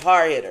as a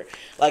hard hitter.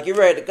 Like, you're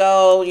ready to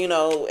go. You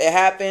know, it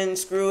happened.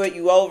 Screw it.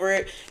 You over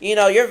it. You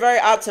know, you're very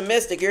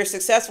optimistic. You're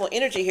successful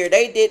energy here.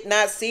 They did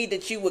not see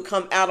that you would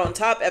come out on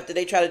top after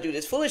they try to do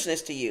this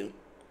foolishness to you.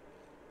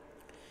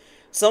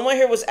 Someone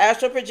here was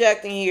astral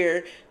projecting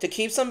here to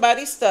keep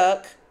somebody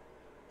stuck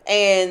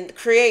and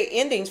create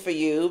endings for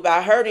you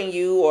by hurting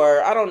you,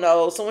 or I don't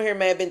know, someone here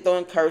may have been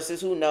throwing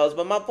curses, who knows.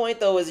 But my point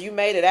though is you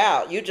made it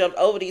out. You jumped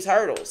over these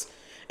hurdles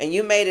and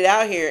you made it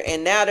out here,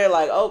 and now they're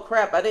like, oh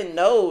crap, I didn't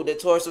know that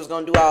Taurus was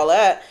going to do all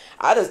that.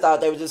 I just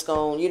thought they were just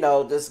going to, you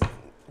know, just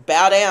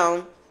bow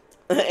down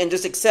and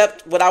just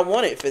accept what I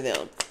wanted for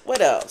them. What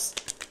else?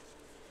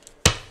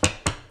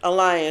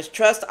 Alliance,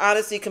 trust,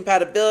 honesty,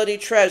 compatibility,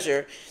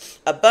 treasure,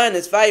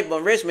 abundance, valuable,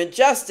 enrichment,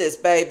 justice,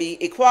 baby,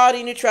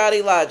 equality,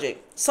 neutrality,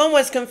 logic.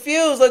 Someone's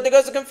confused. Look, there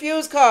goes a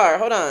confused card.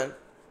 Hold on. I'm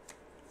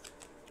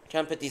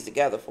trying to put these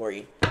together for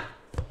you.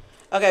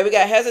 Okay, we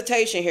got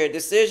hesitation here.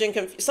 Decision.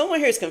 Someone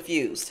here is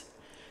confused.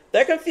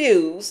 They're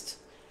confused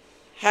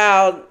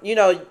how, you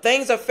know,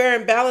 things are fair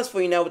and balanced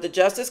for you now with the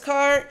justice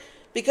card,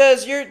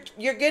 because you're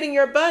getting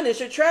your abundance,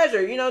 your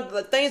treasure. You know,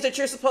 the things that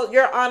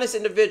you're an honest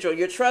individual.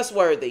 You're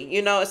trustworthy.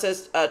 You know, it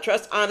says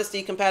trust,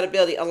 honesty,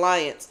 compatibility,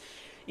 alliance.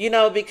 You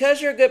know,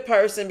 because you're a good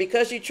person,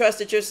 because you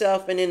trusted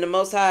yourself and in the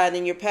Most High and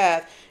in your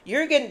path,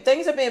 you're getting,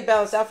 things are being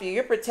balanced out for you.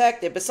 You're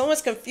protected. But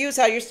someone's confused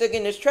how you're still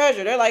getting this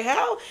treasure. They're like,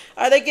 how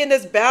are they getting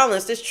this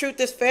balance, this truth,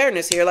 this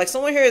fairness here? Like,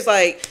 someone here is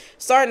like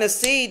starting to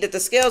see that the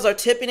scales are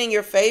tipping in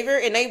your favor,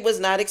 and they was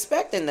not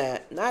expecting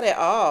that. Not at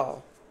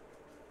all.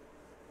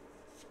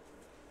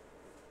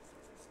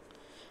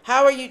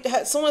 How are you?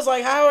 Someone's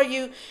like, how are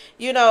you?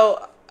 You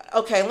know,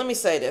 okay, let me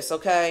say this,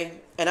 okay?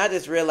 And I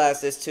just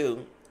realized this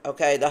too.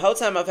 Okay, the whole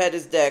time I've had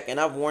this deck, and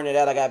I've worn it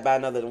out, I got to buy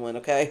another one,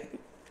 okay?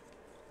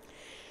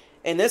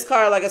 And this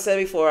card, like I said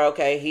before,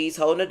 okay, he's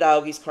holding a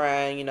dog, he's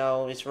crying, you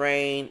know, it's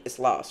rain, it's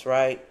lost,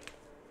 right?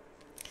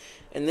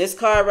 And this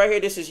card right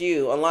here, this is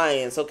you,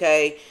 Alliance,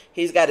 okay?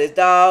 He's got his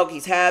dog,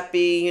 he's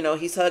happy, you know,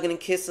 he's hugging and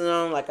kissing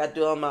him like I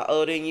do on my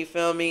Odin, you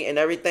feel me? And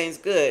everything's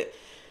good.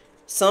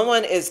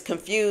 Someone is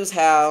confused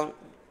how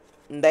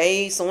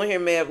someone here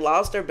may have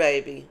lost their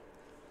baby,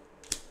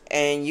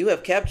 and you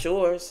have kept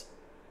yours.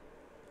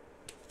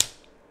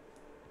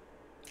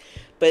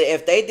 But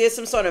if they did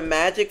some sort of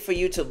magic for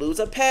you to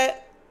lose a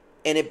pet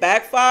and it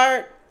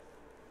backfired,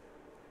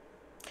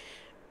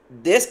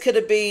 this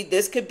could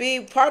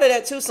be part of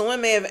that too. Someone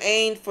may have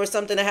aimed for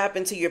something to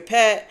happen to your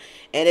pet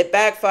and it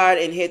backfired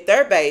and hit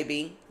their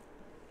baby.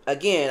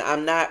 Again,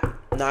 I'm not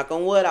knock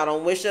on wood. I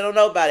don't wish it on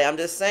nobody. I'm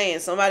just saying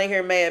somebody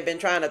here may have been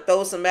trying to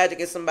throw some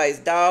magic at somebody's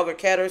dog or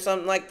cat or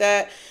something like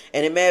that,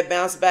 and it may have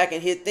bounced back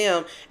and hit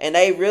them, and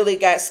they really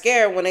got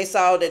scared when they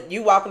saw that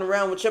you walking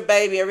around with your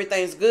baby,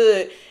 everything's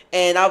good,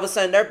 and all of a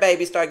sudden their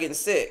baby start getting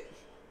sick.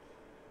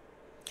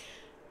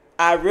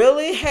 I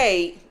really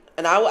hate,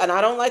 and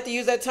I don't like to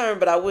use that term,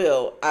 but I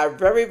will. I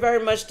very,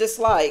 very much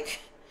dislike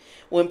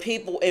when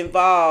people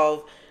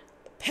involve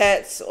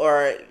pets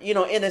or, you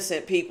know,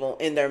 innocent people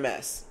in their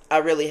mess. I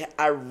really,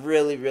 I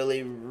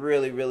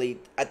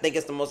think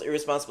it's the most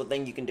irresponsible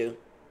thing you can do.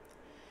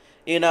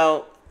 You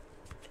know,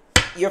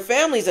 your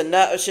family's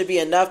should be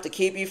enough to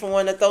keep you from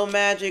wanting to throw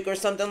magic or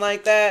something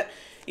like that.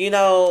 You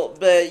know,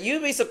 but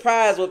you'd be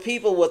surprised what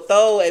people will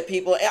throw at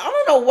people. I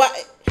don't know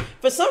why.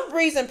 For some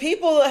reason,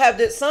 people have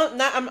this,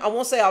 I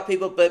won't say all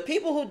people, but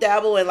people who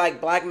dabble in like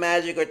black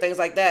magic or things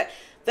like that,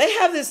 they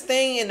have this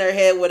thing in their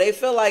head where they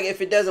feel like if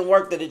it doesn't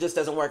work, then it just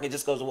doesn't work. It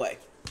just goes away.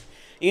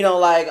 You know,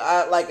 like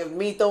if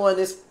me throwing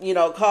this,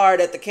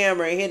 card at the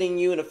camera and hitting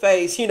you in the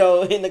face, in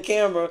the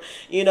camera,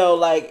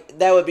 like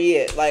that would be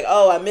it. Like,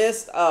 oh, I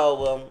missed.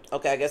 Oh, well,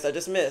 okay, I guess I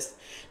just missed.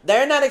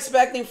 They're not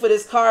expecting for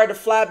this card to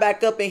fly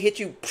back up and hit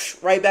you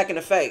right back in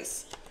the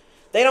face.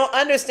 They don't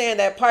understand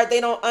that part. They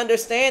don't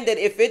understand that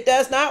if it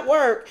does not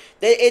work,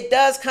 that it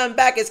does come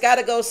back. It's got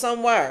to go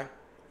somewhere.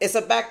 It's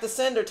a back to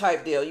sender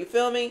type deal. You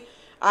feel me?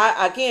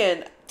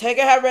 Again, take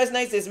it how it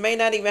resonates. This may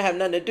not even have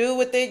nothing to do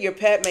with it. Your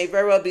pet may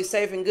very well be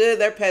safe and good.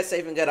 Their pet's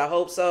safe and good. I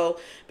hope so.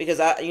 Because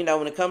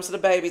when it comes to the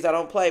babies, I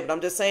don't play. But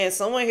I'm just saying,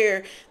 someone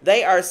here,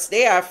 they are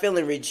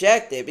feeling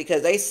rejected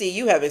because they see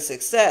you having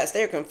success.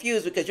 They're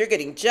confused because you're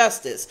getting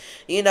justice.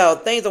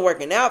 Things are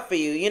working out for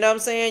you. You know what I'm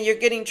saying? You're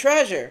getting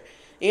treasure.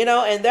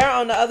 And they're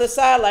on the other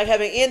side, like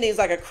having endings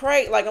like a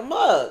crate, like a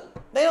mug.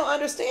 They don't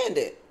understand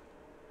it.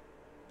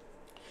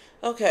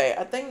 Okay,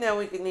 I think now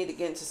we need to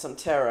get into some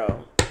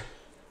tarot.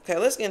 Okay,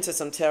 let's get into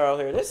some tarot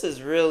here. This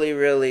is really,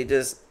 really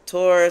just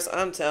Taurus.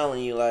 I'm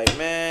telling you, like,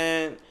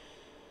 man,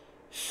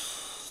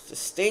 the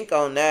stink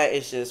on that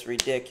is just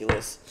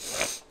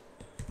ridiculous.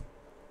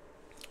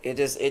 It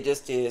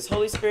just is.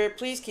 Holy Spirit,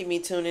 please keep me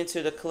tuned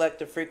into the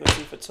collective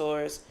frequency for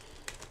Taurus.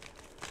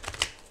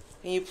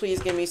 Can you please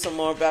give me some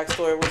more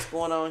backstory? What's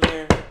going on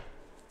here?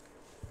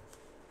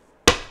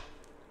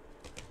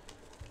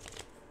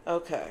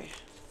 Okay.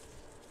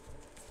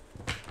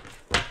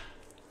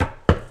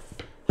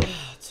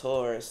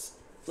 Taurus.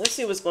 Let's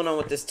see what's going on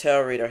with this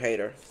tarot reader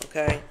hater.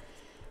 Okay.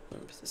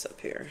 Let me put this up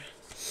here.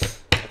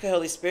 Okay,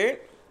 Holy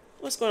Spirit.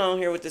 What's going on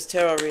here with this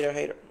tarot reader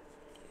hater?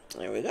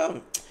 There we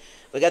go.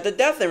 We got the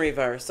death in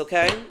reverse.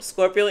 Okay.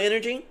 Scorpio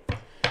energy.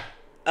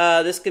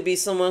 This could be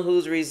someone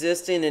who's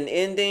resisting an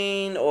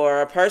ending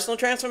or a personal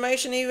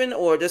transformation even,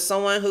 or just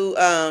someone who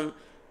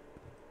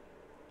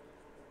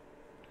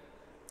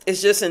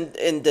is just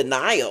in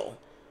denial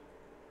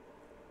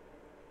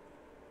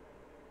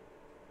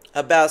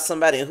about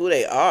somebody and who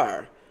they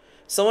are.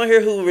 Someone here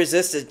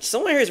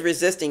is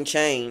resisting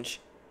change.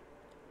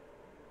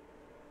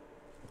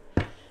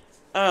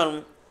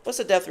 What's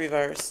the death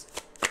reverse?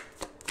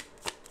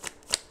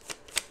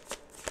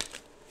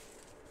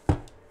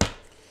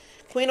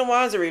 Queen of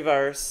Wands in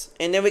reverse.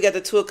 And then we got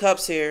the Two of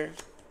Cups here.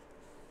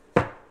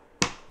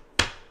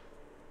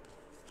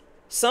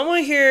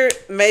 Someone here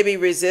may be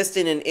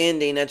resisting an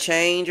ending, a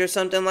change or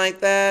something like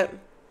that.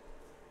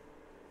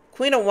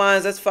 Queen of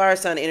Wands, that's fire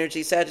sign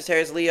energy.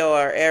 Sagittarius, Leo,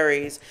 or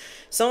Aries.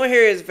 Someone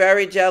here is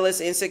very jealous,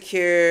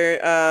 insecure.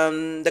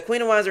 The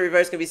Queen of Wands in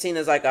reverse can be seen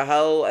as like a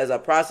hoe, as a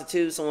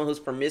prostitute, someone who's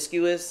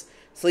promiscuous,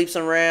 sleeps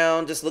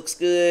around, just looks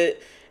good.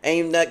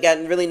 Ain't got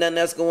really nothing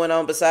else going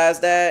on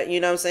besides that.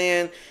 You know what I'm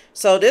saying?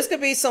 So this could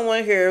be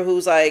someone here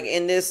who's like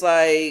in this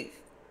like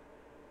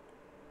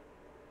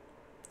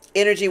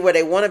energy where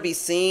they want to be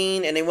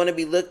seen and they want to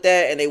be looked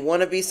at and they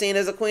want to be seen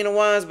as a Queen of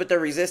Wands, but they're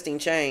resisting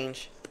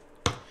change.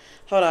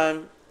 Hold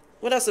on.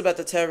 What else about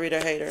the tarot reader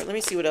hater? Let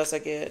me see what else I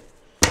get.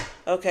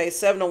 Okay,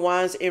 Seven of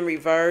Wands in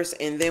reverse,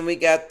 and then we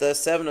got the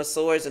Seven of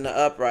Swords in the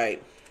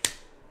upright.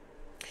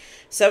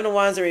 Seven of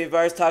Wands in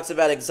reverse talks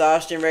about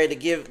exhaustion, ready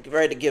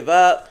to give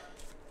up.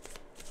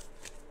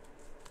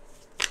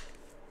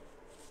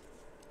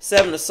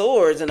 Seven of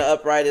Swords in the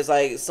upright is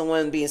like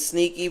someone being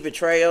sneaky,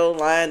 betrayal,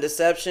 lying,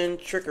 deception,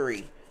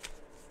 trickery.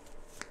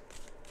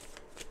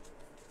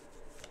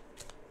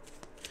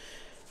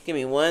 Give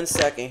me 1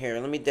 second here.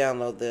 Let me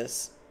download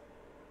this.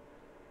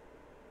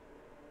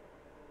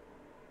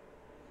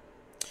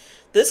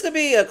 This could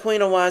be a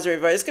Queen of Wands in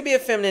reverse. This could be a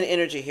feminine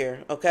energy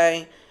here,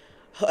 okay?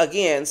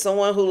 Again,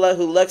 someone who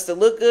likes to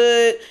look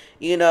good,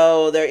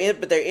 but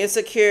they're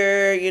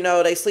insecure,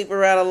 they sleep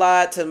around a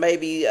lot to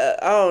maybe, I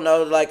don't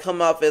know, like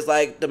come off as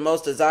like the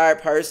most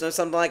desired person or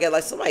something like that.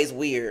 Like somebody's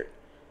weird.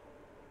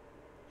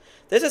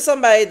 This is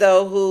somebody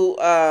though who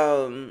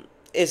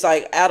is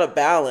like out of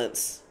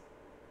balance.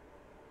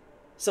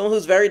 Someone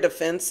who's very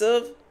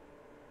defensive.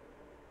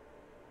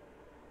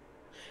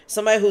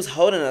 Somebody who's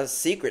holding a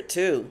secret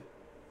too.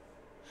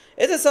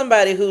 This is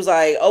somebody who's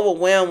like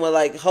overwhelmed with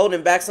like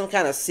holding back some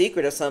kind of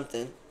secret or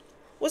something.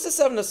 What's the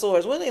Seven of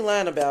Swords? What are they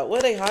lying about? What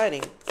are they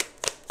hiding?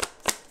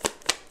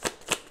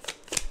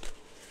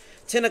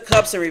 Ten of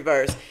Cups in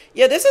reverse.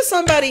 Yeah, this is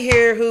somebody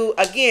here who,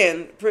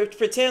 again,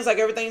 pretends like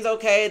everything's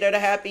okay. They're the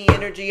happy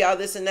energy, all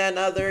this and that and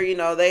other.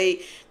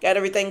 They got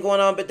everything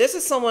going on. But this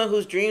is someone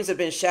whose dreams have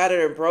been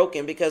shattered and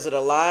broken because of the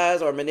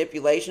lies or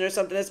manipulation or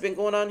something that's been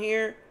going on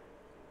here.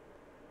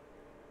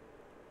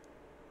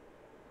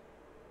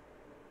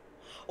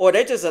 Or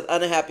they're just an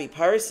unhappy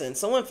person.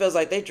 Someone feels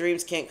like their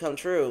dreams can't come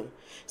true.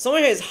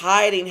 Someone here is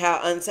hiding how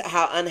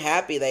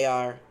unhappy they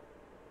are.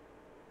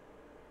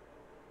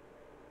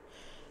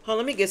 Hold on,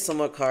 let me get some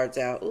more cards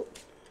out. Ooh.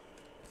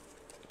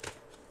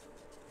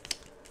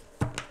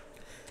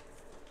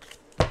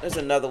 There's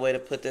another way to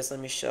put this. Let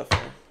me shuffle.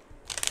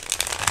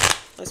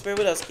 Let's see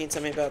what else can you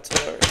tell me about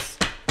Taurus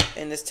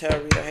and this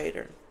tarot reader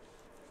hater.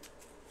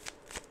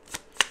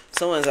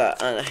 Someone's a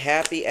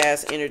unhappy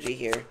ass energy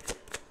here.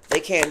 They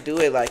can't do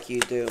it like you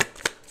do.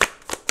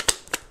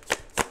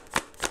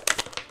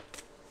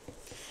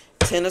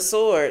 Ten of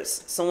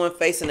Swords. Someone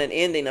facing an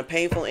ending, a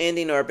painful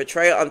ending or a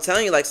betrayal. I'm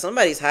telling you, like,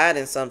 somebody's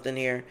hiding something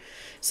here.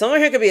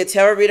 Someone here could be a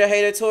tarot reader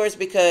hater, Taurus,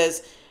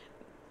 because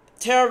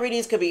tarot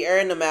readings could be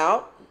airing them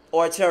out.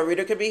 Or a tarot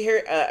reader could be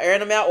here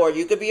airing them out. Or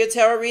you could be a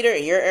tarot reader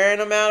and you're airing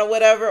them out or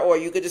whatever. Or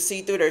you could just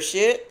see through their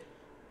shit.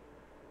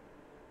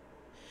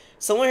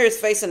 Someone here is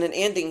facing an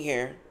ending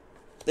here.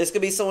 This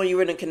could be someone you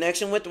were in a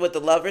connection with the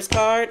Lover's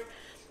card.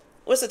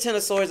 What's the Ten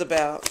of Swords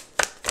about?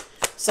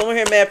 Someone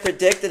here may have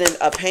predicted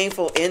a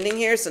painful ending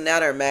here, so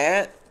now they're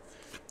mad.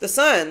 The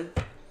Sun.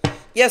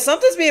 Yeah,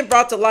 something's being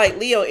brought to light.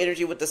 Leo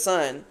energy with the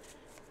Sun.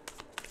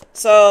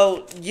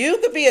 So you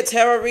could be a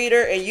tarot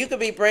reader and you could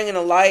be bringing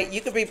to light.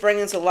 You could be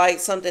bringing to light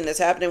something that's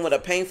happening with a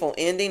painful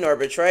ending or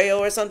betrayal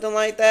or something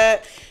like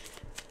that.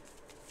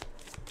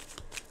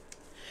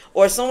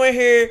 Or someone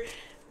here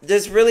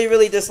just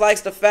really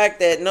dislikes the fact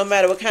that no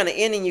matter what kind of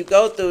ending you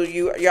go through,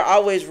 you're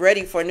always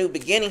ready for a new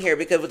beginning here.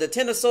 Because with the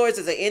Ten of Swords,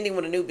 it's an ending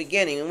with a new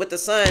beginning. And with the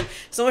Sun,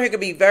 someone here could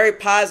be very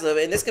positive.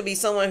 And this could be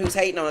someone who's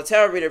hating on a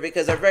tarot reader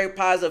because they're very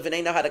positive and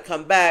they know how to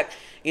come back,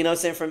 you know what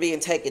I'm saying, from being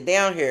taken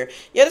down here.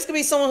 Yeah, this could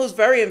be someone who's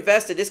very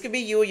invested. This could be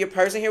you or your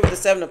person here with the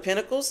Seven of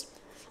Pentacles.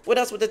 What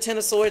else with the Ten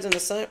of Swords and the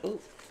Sun? Ooh.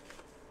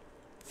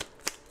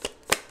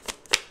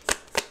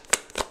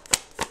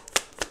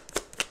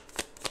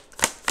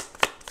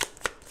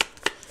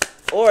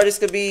 Or this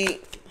could be,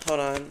 hold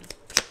on.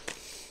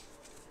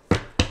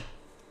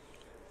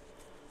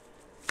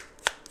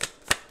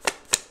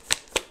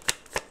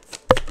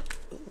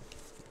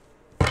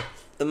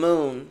 The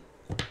Moon.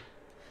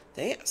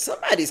 Damn,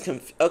 somebody's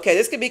confused. Okay,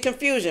 this could be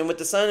confusion with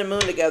the Sun and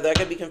Moon together. That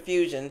could be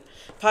confusion.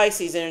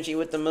 Pisces energy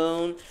with the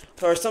Moon.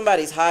 Or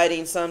somebody's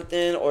hiding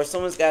something. Or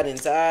someone's got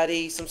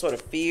anxiety. Some sort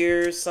of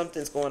fears.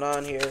 Something's going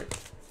on here.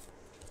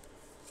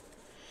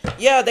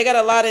 Yeah, they got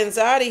a lot of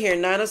anxiety here.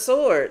 Nine of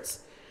Swords.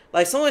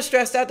 Like someone's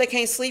stressed out, they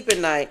can't sleep at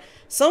night.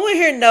 Someone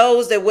here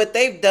knows that what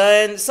they've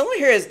done, someone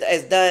here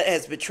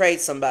has betrayed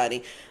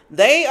somebody.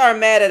 They are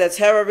mad at a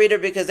tarot reader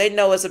because they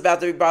know it's about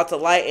to be brought to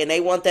light and they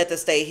want that to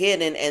stay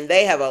hidden. And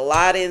they have a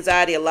lot of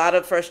anxiety, a lot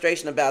of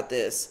frustration about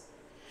this.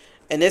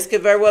 And this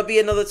could very well be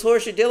another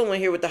Taurus you're dealing with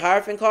here with the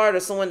Hierophant card, or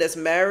someone that's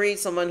married,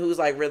 someone who's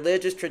like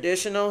religious,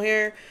 traditional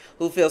here,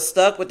 who feels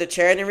stuck with the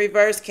Chariot in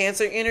reverse,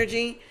 Cancer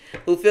energy,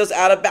 who feels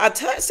out of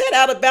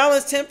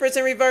balance, Temperance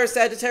in reverse,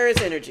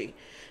 Sagittarius energy.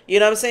 You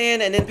know what I'm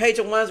saying? And then Page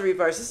of Wands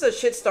reverse. This is a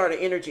shit starter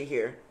energy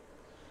here.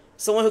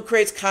 Someone who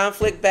creates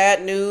conflict,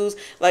 bad news.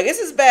 Like, this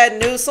is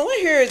bad news. Someone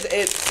here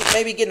is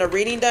maybe getting a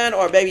reading done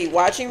or maybe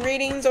watching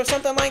readings or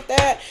something like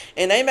that.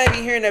 And they may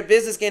be hearing their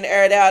business getting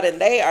aired out and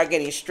they are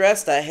getting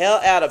stressed the hell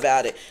out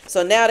about it.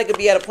 So now they could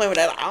be at a point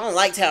where I don't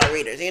like tarot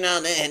readers, you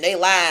know, and they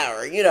lie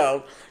or, you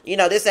know,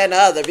 this, that, and the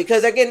other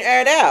because they're getting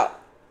aired out.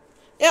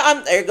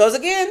 Yeah, there it goes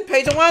again.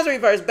 Page of Wands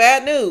reverse.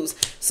 Bad news.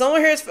 Someone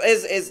here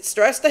is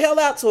stressed the hell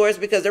out, Taurus,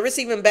 because they're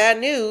receiving bad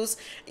news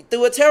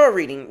through a tarot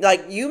reading.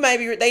 Like,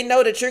 they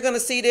know that you're going to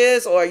see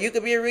this, or you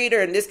could be a reader,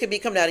 and this could be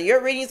coming out of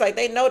your readings. Like,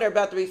 they know they're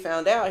about to be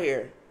found out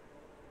here.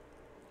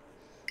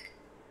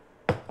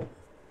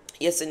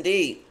 Yes,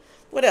 indeed.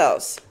 What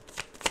else?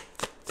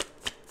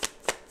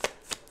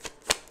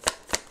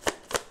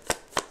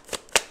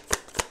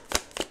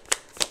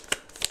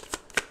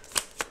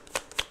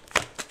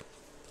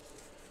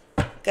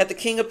 Got the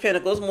King of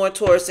Pentacles, more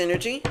Taurus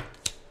energy.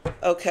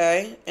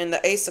 Okay, and the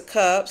Ace of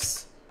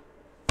Cups.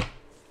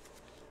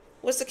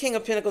 What's the King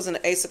of Pentacles and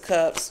the Ace of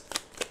Cups?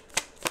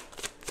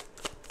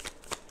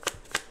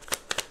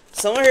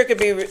 Someone here could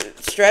be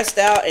stressed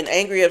out and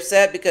angry,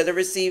 upset because they're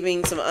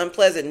receiving some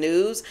unpleasant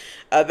news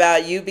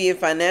about you being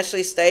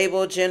financially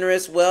stable,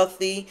 generous,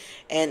 wealthy,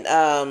 and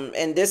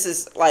this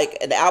is like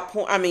an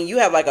outpouring. I mean, you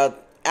have like a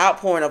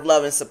outpouring of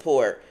love and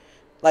support.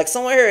 Like,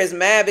 someone here is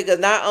mad because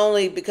not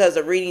only because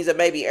of readings that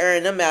may be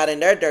airing them out in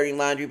their dirty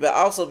laundry, but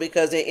also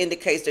because it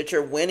indicates that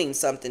you're winning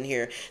something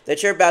here,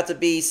 that you're about to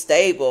be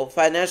stable,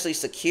 financially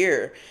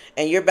secure,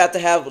 and you're about to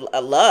have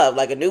a love,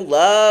 like a new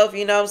love,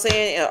 you know what I'm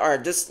saying? Or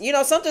just, you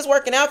know, something's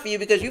working out for you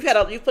because you've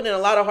put in a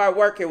lot of hard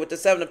work here with the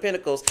Seven of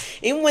Pentacles.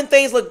 Even when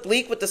things look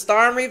bleak with the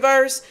Star in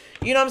reverse,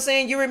 you know what I'm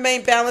saying? You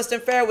remain balanced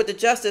and fair with the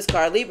Justice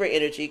card, Libra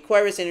energy,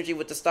 Aquarius energy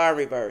with the Star in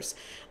reverse.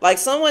 Like,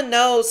 someone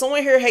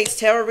here hates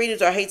tarot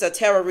readers or hates a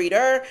tarot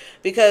reader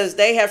because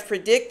they have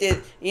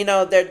predicted, you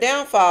know, their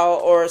downfall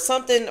or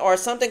something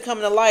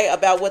coming to light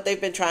about what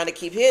they've been trying to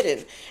keep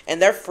hidden.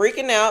 And they're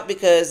freaking out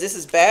because this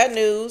is bad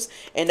news,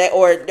 and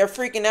they're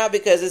freaking out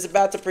because it's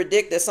about to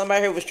predict that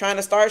somebody here was trying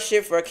to start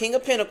shit for a King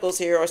of Pentacles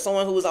here, or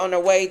someone who was on their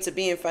way to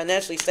being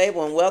financially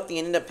stable and wealthy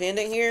and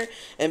independent here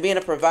and being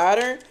a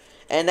provider.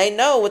 And they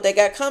know what they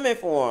got coming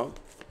for them.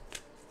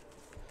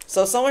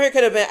 So someone here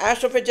could have been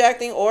astral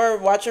projecting or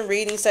watching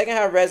readings, taking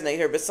how it resonates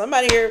here. But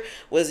somebody here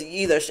was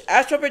either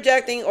astral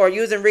projecting or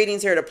using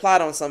readings here to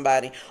plot on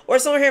somebody. Or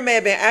someone here may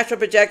have been astral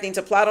projecting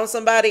to plot on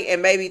somebody,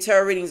 and maybe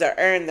tarot readings are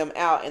airing them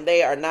out and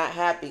they are not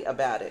happy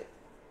about it.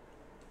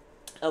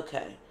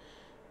 Okay.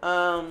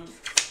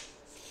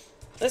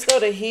 Let's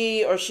go to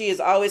he or she is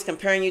always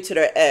comparing you to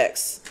their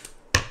ex.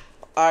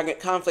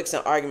 Conflicts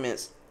and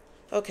arguments.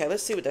 Okay,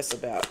 let's see what that's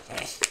about.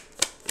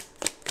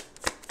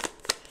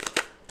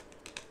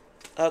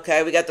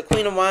 Okay, we got the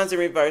Queen of Wands in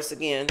reverse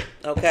again.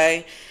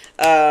 Okay.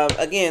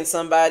 Again,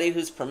 somebody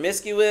who's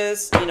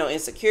promiscuous, you know,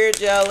 insecure,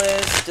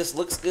 jealous, just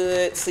looks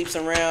good, sleeps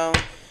around.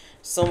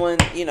 Someone,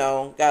 you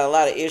know, got a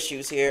lot of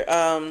issues here.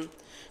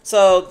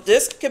 So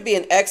this could be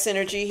an ex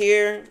energy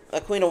here.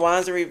 A Queen of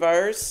Wands in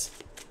reverse.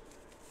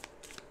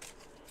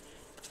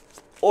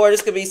 Or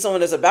this could be someone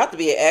that's about to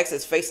be an ex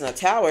that's facing a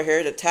tower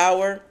here. The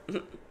tower.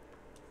 This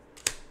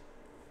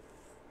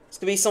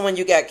could be someone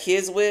you got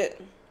kids with.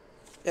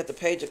 Got the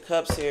Page of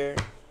Cups here.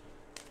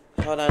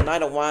 Hold on.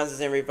 Knight of Wands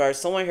is in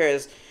reverse. Someone here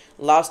has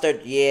lost their...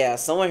 Yeah,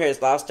 someone here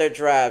has lost their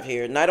drive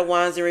here. Knight of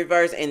Wands in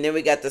reverse. And then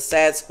we got the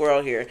Sad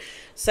Squirrel here.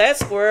 Sad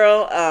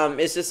Squirrel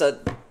is just a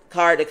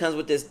card that comes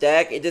with this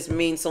deck. It just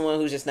means someone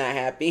who's just not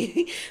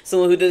happy.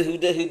 Someone who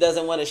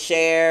doesn't want to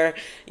share.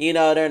 You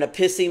know, they're in a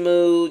pissy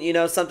mood. You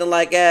know, something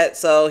like that.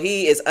 So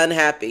he is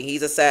unhappy.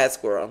 He's a sad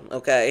squirrel.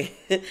 Okay.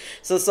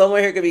 So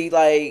someone here could be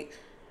like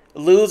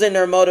losing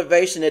their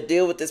motivation to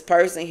deal with this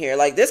person here.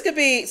 Like this could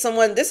be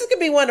someone. This could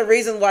be one of the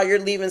reasons why you're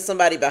leaving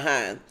somebody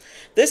behind.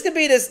 This could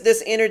be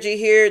this energy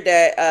here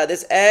that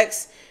this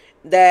ex.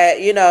 That,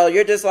 you know,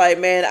 you're just like,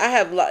 man,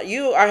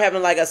 you are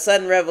having like a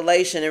sudden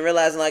revelation and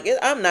realizing like,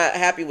 I'm not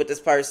happy with this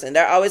person.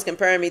 They're always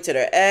comparing me to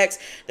their ex.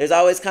 There's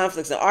always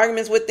conflicts and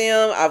arguments with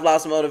them. I've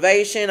lost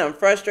motivation. I'm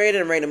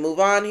frustrated. I'm ready to move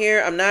on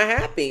here. I'm not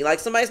happy. Like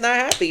somebody's not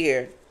happy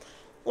here.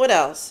 What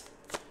else?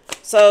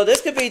 So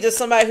this could be just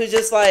somebody who's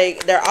just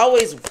like, they're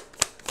always,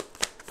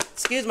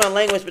 excuse my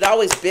language, but they're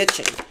always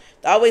bitching.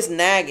 They're always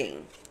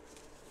nagging.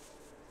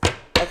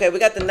 Okay, we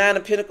got the Nine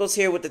of Pentacles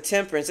here with the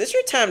Temperance. It's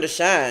your time to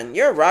shine.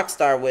 You're a rock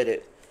star with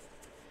it.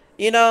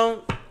 You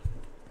know,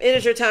 it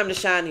is your time to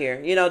shine here.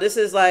 You know, this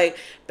is like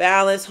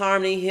balance,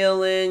 harmony,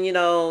 healing, you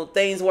know,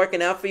 things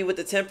working out for you with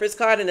the Temperance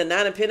card. And the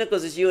Nine of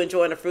Pentacles is you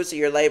enjoying the fruits of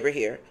your labor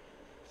here.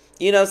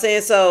 You know what I'm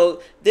saying?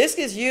 So this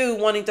is you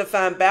wanting to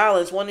find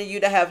balance, wanting you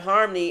to have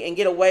harmony and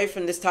get away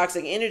from this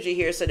toxic energy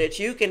here so that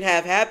you can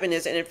have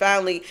happiness and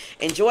finally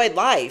enjoy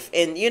life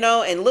and, you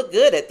know, and look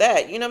good at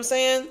that. You know what I'm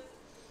saying?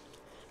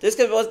 This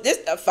could be this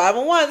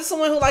 5-1. This is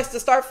someone who likes to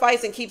start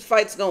fights and keeps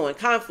fights going.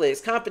 Conflicts,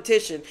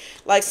 competition.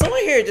 Like someone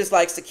here just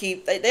likes to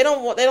keep. They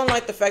don't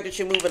like the fact that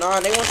you're moving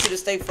on. They want you to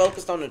stay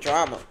focused on the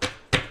drama.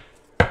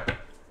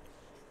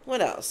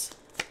 What else?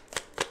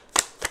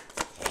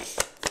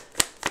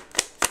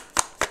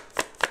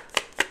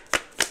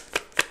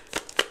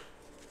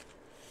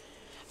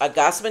 A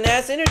gossiping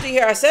ass energy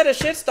here. I said a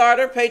shit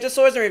starter. Page of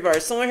Swords in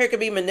reverse. Someone here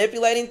could be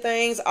manipulating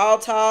things. All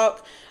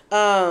talk.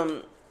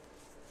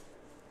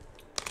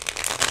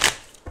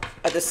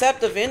 A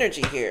deceptive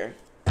energy here.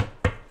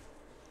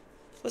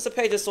 What's the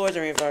Page of Swords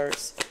in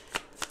reverse?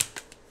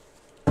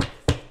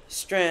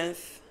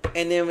 Strength.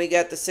 And then we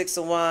got the Six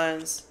of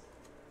Wands.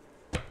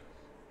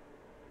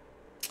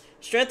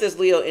 Strength is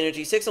Leo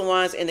energy. Six of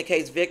Wands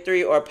indicates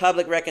victory or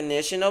public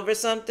recognition over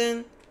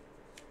something.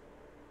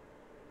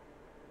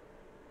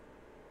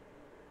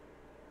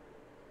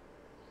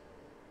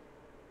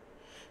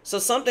 So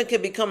something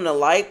could be coming to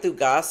light through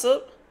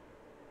gossip.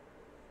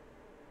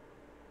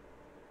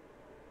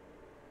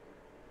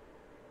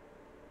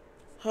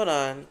 Hold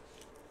on.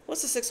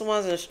 What's the Six of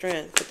Wands and the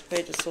Strength with the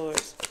Page of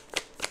Swords?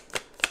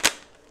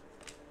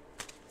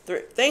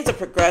 Things are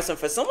progressing.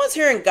 For someone's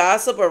hearing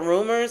gossip or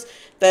rumors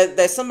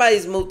that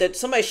somebody's moved, that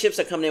somebody's ships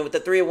are coming in with the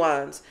Three of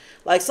Wands.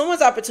 Like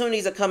someone's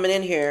opportunities are coming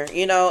in here,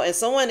 you know, and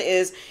someone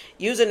is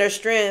using their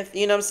strength,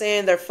 you know what I'm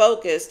saying, their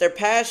focus, their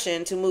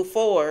passion to move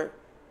forward.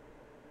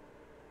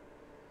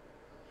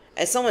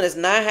 And someone is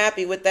not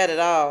happy with that at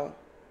all.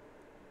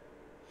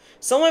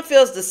 Someone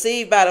feels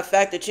deceived by the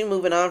fact that you're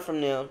moving on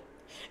from them.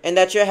 And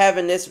that you're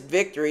having this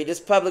victory, this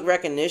public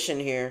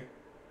recognition here.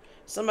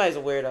 Somebody's a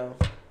weirdo.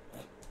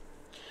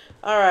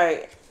 All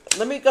right.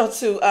 Let me go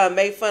to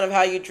make fun of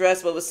how you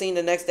dress, but was seen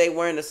the next day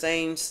wearing the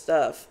same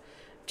stuff.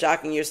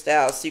 Jocking your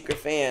style. Secret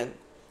fan.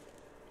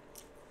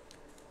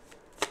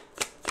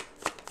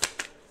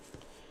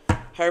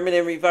 Hermit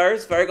in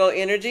reverse. Virgo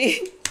energy.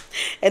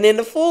 And then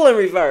the Fool in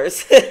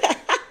reverse.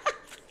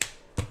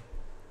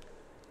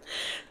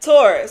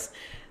 Taurus.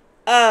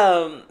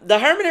 The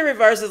Hermit in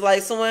reverse is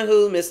like someone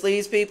who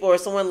misleads people or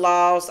someone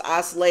lost,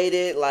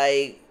 isolated,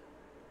 like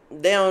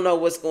they don't know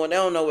what's going on, they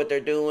don't know what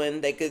they're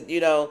doing. They could, you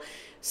know,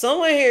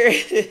 someone here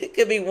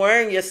could be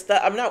wearing your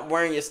stuff. I'm not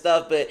wearing your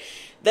stuff, but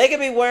they could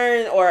be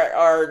wearing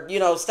or you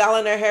know,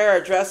 styling their hair or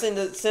dressing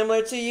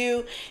similar to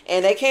you,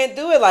 and they can't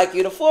do it like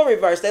you. The Fool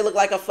reverse, they look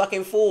like a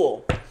fucking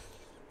fool.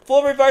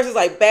 Fool reverse is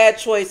like bad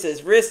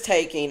choices, risk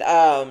taking,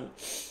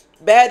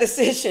 bad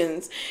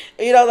decisions.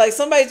 You know, like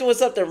somebody's doing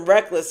something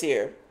reckless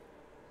here.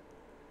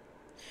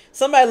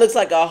 Somebody looks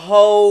like a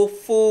whole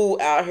fool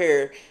out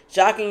here,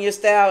 jocking your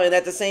style and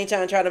at the same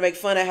time trying to make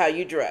fun of how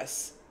you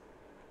dress.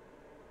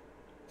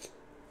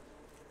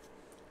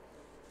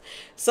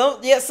 So,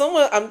 yeah,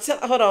 someone,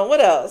 hold on, what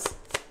else?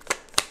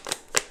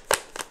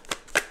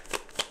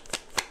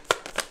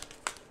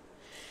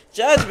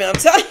 Judgment,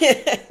 I'm telling you.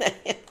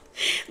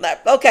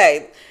 Like,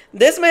 okay,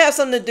 this may have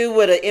something to do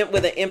with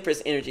an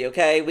Empress energy,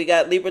 okay? We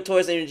got Libra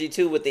Taurus energy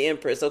too with the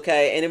Empress,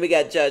 okay? And then we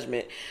got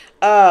Judgment.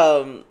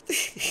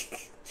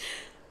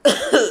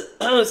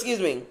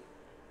 Excuse me.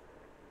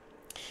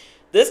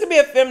 This could be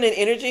a feminine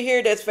energy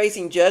here that's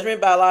facing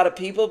judgment by a lot of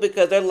people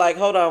because they're like,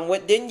 hold on,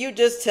 what didn't you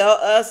just tell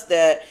us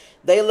that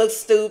they look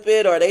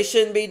stupid or they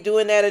shouldn't be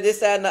doing that or this,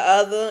 that, and the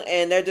other?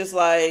 And they're just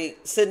like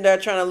sitting there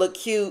trying to look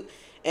cute.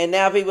 And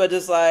now people are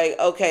just like,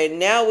 okay,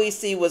 now we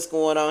see what's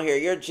going on here.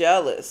 You're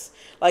jealous.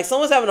 Like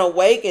someone's having an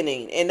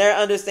awakening and they're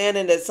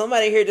understanding that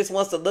somebody here just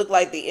wants to look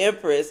like the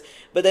Empress,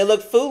 but they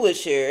look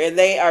foolish here and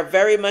they are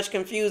very much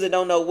confused and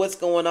don't know what's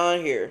going on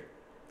here.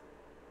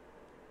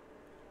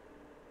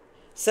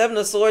 Seven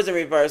of Swords in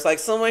reverse, like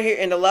someone here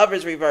in the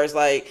Lovers reverse,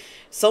 like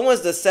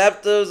someone's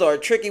deceptive or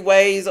tricky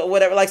ways or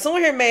whatever. Like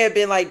someone here may have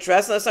been like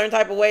dressed in a certain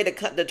type of way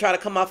to try to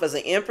come off as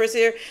an Empress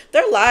here.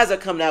 Their lies are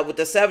coming out with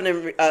the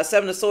Seven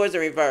of Swords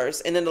in reverse,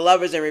 and then the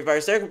Lovers in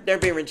reverse. They're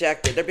being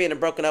rejected. They're being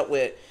broken up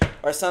with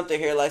or something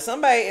here. Like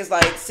somebody is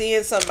like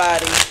seeing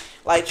somebody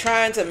like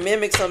trying to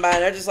mimic somebody.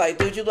 And they're just like,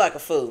 dude, you like a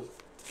fool.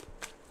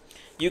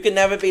 You can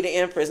never be the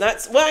Empress.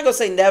 Not, well, I ain't gonna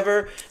say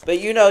never,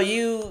 but you know,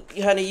 you,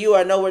 honey, you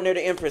are nowhere near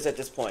the Empress at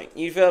this point.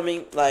 You feel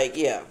me? Like,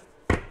 yeah.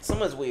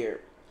 Someone's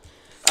weird.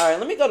 All right,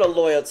 let me go to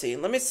loyalty.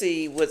 Let me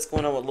see what's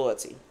going on with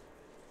loyalty.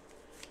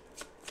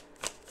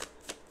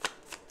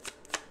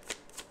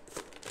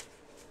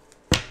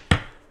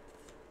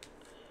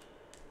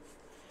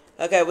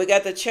 Okay, we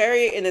got the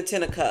Chariot and the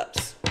Ten of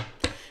Cups.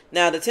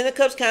 Now, the Ten of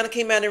Cups kind of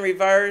came out in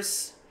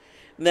reverse.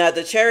 Now,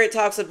 the Chariot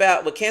talks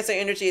about, with Cancer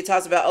energy, it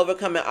talks about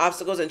overcoming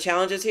obstacles and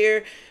challenges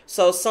here.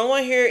 So,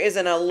 someone here is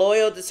in a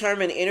loyal,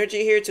 determined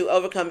energy here to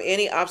overcome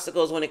any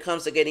obstacles when it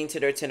comes to getting to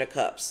their Ten of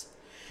Cups.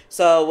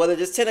 So, whether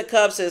this Ten of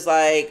Cups is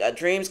like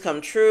dreams come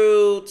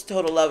true,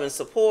 total love and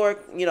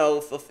support, you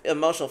know,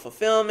 emotional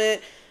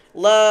fulfillment,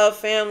 love,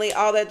 family,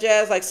 all that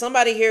jazz. Like,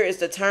 somebody here is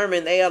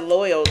determined, they are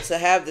loyal to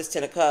have this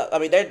Ten of Cups. I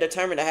mean, they're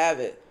determined to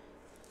have it.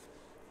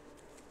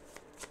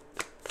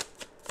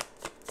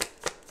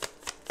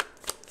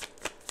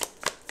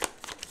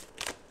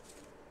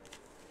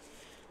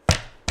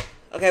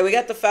 Okay, we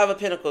got the Five of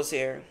Pentacles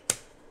here,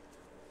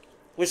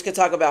 which could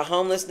talk about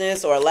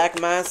homelessness or a lack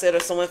mindset or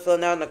someone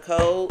feeling out in the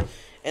cold.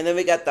 And then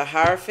we got the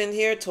Hierophant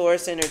here,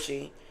 Taurus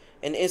energy,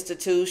 an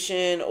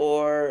institution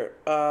or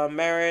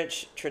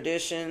marriage,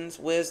 traditions,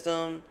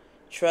 wisdom,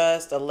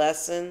 trust, a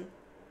lesson.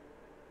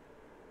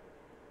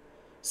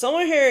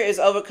 Someone here is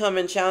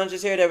overcoming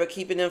challenges here that were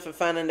keeping them from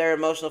finding their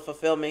emotional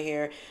fulfillment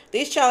here.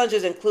 These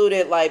challenges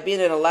included like being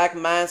in a lack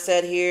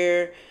mindset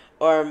here,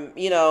 or,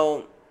 you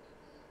know,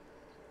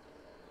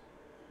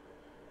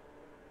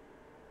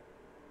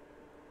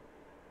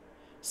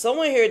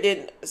 someone here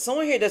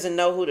doesn't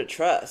know who to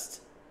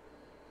trust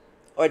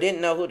or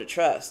didn't know who to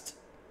trust.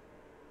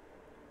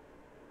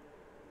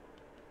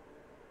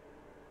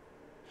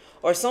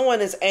 Or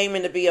someone is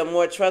aiming to be a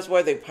more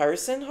trustworthy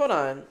person. Hold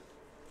on.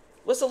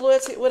 What's the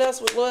loyalty? What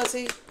else with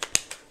loyalty?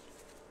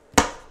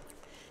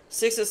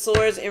 Six of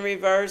Swords in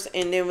reverse,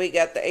 and then we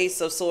got the Ace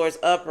of Swords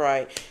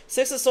upright.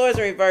 Six of Swords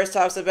in reverse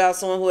talks about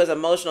someone who has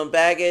emotional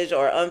baggage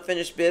or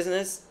unfinished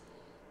business.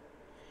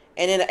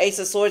 And then the Ace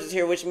of Swords is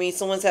here, which means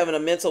someone's having a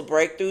mental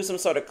breakthrough, some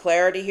sort of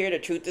clarity here. The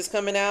truth is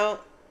coming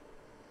out.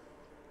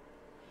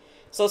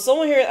 So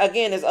someone here,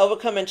 again, is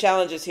overcoming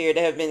challenges here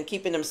that have been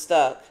keeping them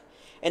stuck.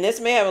 And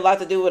this may have a lot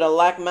to do with a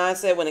lack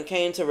mindset when it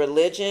came to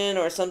religion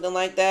or something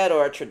like that,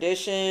 or a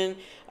tradition.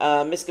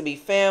 This could be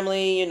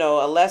family, you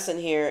know, a lesson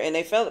here. And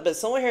they felt, but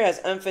someone here has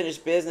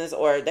unfinished business,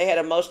 or they had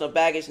emotional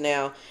baggage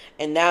now,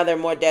 and now they're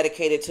more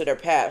dedicated to their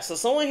path. So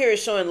someone here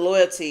is showing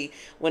loyalty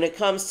when it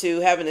comes to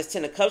having this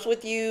Ten of Cups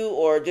with you,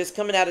 or just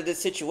coming out of this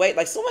situation.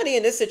 Like somebody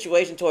in this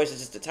situation, Taurus, is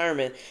just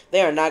determined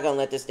they are not going to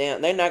let this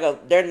down. They're not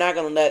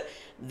going to let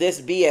this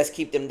BS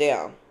keep them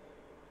down.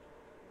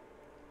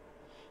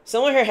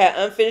 Someone here had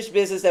unfinished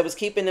business that was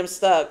keeping them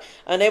stuck,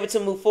 unable to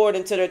move forward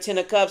into their Ten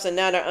of Cups, and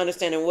now they're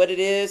understanding what it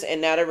is, and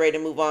now they're ready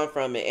to move on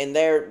from it. And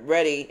they're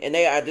ready, and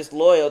they are just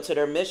loyal to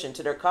their mission,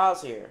 to their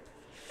cause here.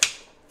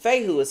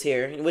 Fehu is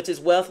here, which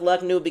is wealth,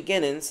 luck, new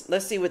beginnings.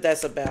 Let's see what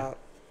that's about.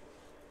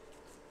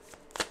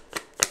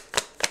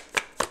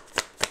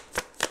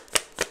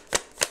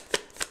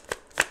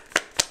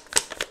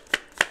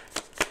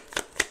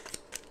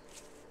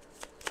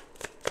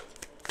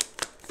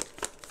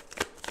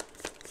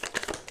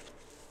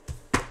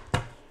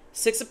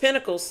 Six of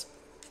Pentacles.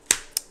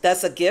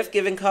 That's a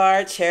gift-giving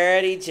card,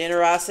 charity,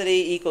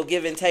 generosity, equal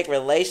give and take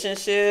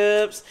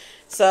relationships.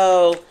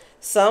 So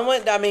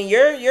someone, I mean,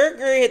 you're going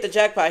to hit the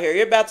jackpot here.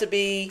 You're about to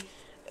be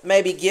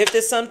maybe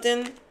gifted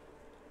something.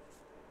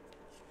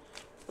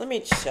 Let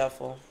me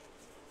shuffle.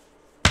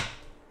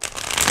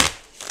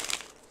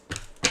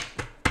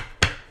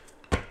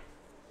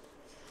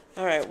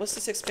 All right, what's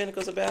the Six of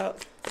Pentacles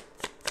about?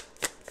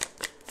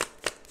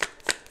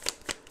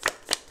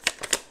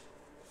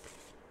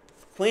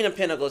 Queen of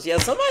Pentacles. Yeah,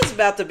 somebody's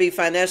about to be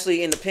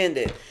financially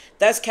independent.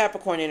 That's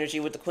Capricorn energy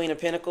with the Queen of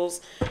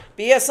Pentacles. But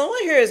yeah,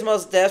 someone here is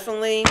most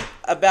definitely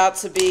about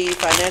to be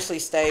financially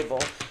stable,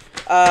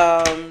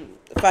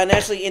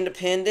 financially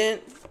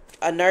independent,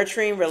 a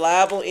nurturing,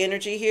 reliable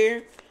energy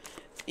here.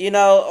 You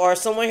know, or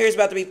someone here is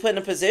about to be put in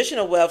a position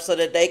of wealth so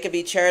that they can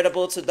be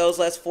charitable to those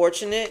less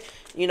fortunate.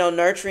 You know,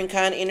 nurturing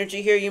kind of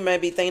energy here. You may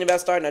be thinking about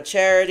starting a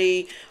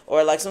charity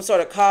or like some sort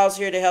of cause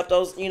here to help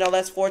those, you know,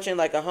 less fortunate,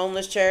 like a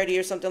homeless charity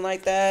or something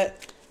like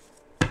that.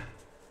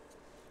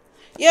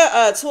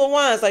 Yeah, Two of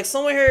Wands. Like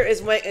someone here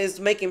is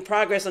making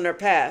progress on their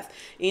path.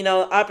 You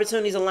know,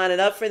 opportunities are lining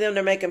up for them.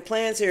 They're making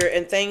plans here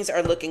and things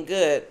are looking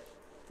good.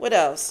 What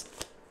else?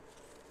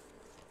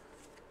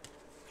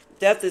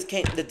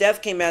 The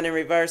death came out in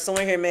reverse.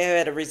 Someone here may have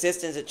had a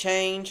resistance to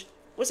change.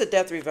 What's the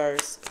death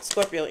reverse?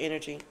 Scorpio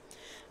energy.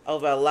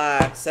 Over a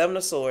lie. Seven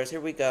of Swords.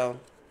 Here we go.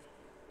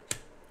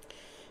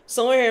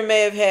 Someone here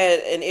may have had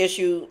an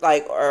issue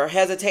like or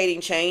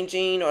hesitating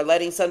changing or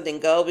letting something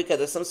go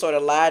because of some sort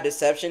of lie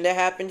deception that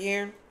happened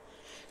here.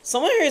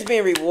 Someone here is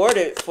being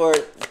rewarded for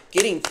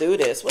getting through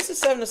this. What's the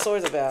Seven of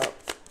Swords about?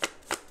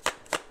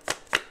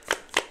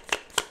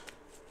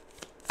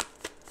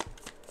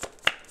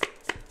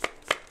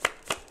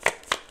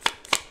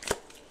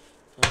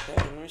 Okay,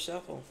 I'm going to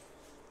shuffle.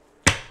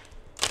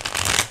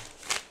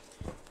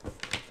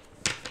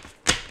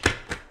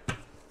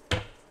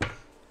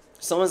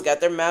 Someone's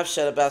got their mouth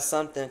shut about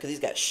something because he's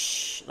got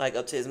shh like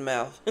up to his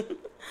mouth.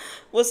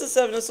 What's the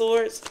Seven of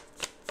Swords?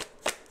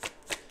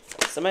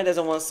 Somebody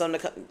doesn't want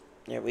something to come.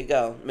 There we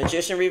go.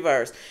 Magician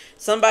reverse.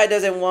 Somebody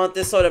doesn't want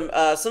this sort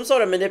of some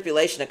sort of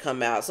manipulation to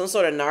come out. Some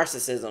sort of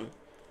narcissism.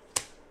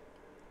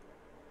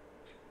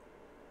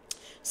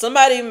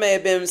 Somebody may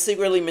have been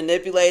secretly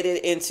manipulated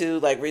into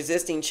like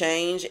resisting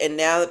change, and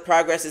now the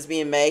progress is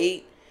being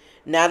made.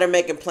 Now they're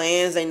making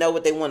plans. They know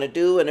what they want to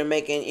do, and they're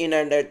making, you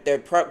know, they're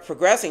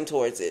progressing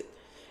towards it.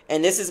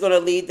 And this is going to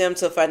lead them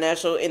to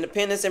financial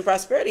independence and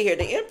prosperity here.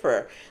 The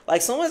Emperor.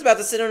 Like someone's about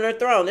to sit on their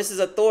throne. This is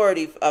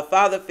authority, a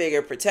father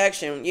figure,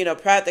 protection, you know,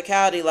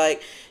 practicality.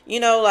 Like, you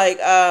know, like,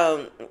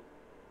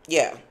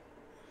 yeah.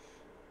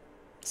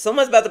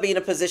 Someone's about to be in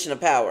a position of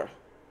power.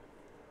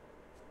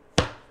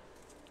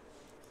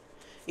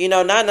 You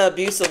know, not in an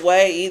abusive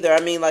way either. I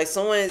mean, like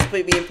someone is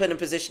being put in a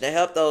position to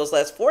help those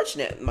less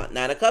fortunate.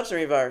 Nine of Cups in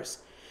reverse.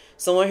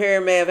 Someone here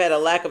may have had a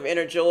lack of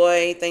inner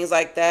joy, things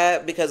like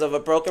that, because of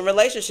a broken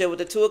relationship with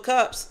the Two of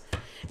Cups.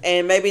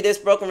 And maybe this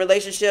broken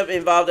relationship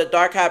involved a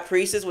dark high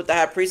priestess with the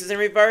high priestess in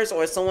reverse,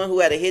 or someone who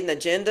had a hidden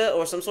agenda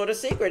or some sort of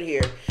secret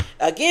here.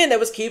 Again, that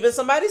was keeping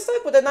somebody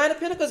stuck with the Nine of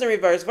Pentacles in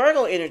reverse,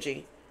 Virgo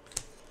energy.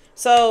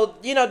 So,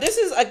 you know, this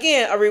is,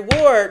 again, a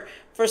reward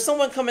for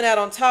someone coming out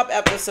on top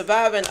after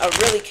surviving a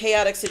really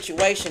chaotic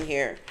situation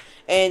here.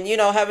 And, you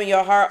know, having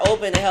your heart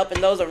open and helping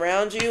those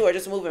around you or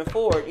just moving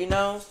forward, you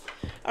know.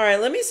 All right,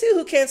 let me see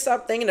who can't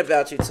stop thinking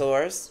about you,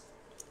 Taurus.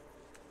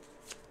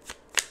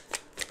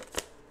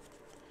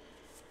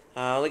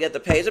 We got the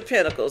Page of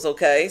Pentacles,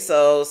 okay?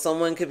 So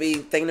someone could be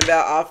thinking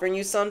about offering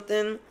you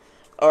something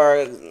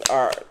or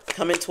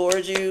coming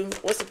towards you.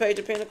 What's the Page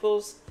of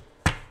Pentacles?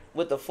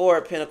 With the Four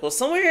of Pentacles.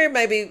 Somewhere here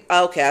maybe,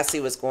 okay, I see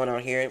what's going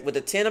on here. With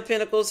the Ten of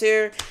Pentacles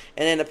here,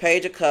 and then the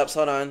Page of Cups,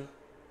 hold on.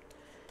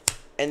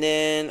 And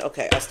then,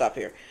 okay, I'll stop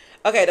here.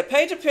 Okay, the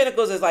Page of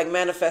Pentacles is like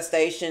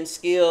manifestation,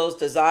 skills,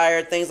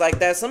 desire, things like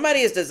that. Somebody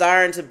is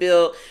desiring to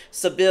build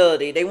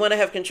stability. They want to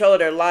have control of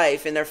their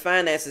life and their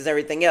finances,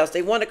 everything else.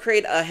 They want to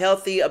create a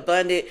healthy,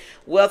 abundant,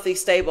 wealthy,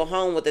 stable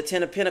home with the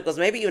Ten of Pentacles.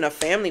 Maybe even a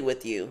family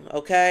with you,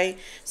 okay?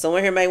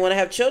 Someone here may want to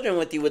have children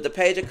with you with the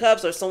Page of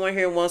Cups, or someone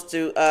here wants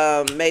to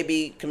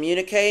maybe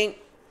communicate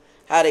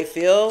how they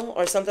feel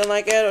or something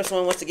like that, or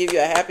someone wants to give you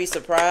a happy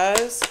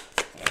surprise.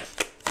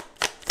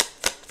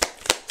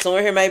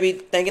 Someone here may be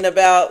thinking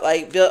about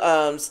like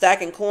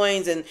stacking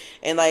coins and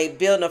like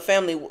building a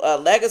family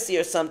legacy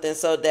or something,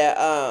 so that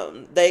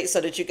so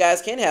that you guys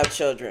can have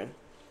children.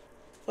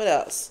 What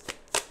else?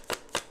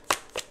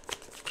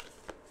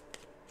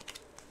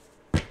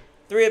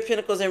 Three of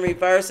Pentacles in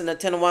reverse and the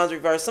Ten of Wands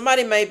reverse.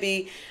 Somebody may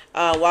be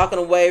walking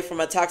away from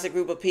a toxic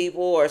group of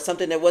people or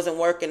something that wasn't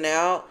working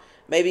out.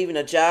 Maybe even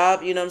a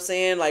job, you know what I'm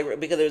saying? Like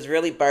because it was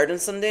really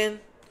burdensome then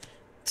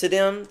to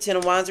them. Ten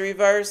of Wands in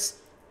reverse.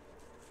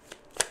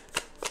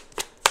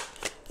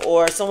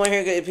 Or someone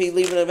here could be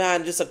leaving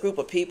behind just a group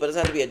of people. It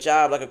doesn't have to be a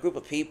job, like a group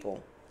of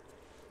people.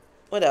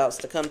 What else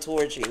to come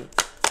towards you?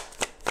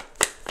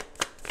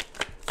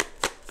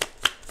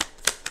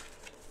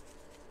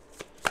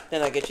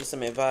 Then I'll get you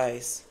some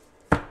advice.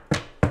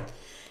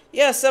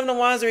 Yeah, Seven of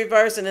Wands in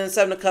reverse and then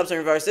Seven of Cups in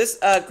reverse. This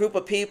group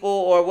of people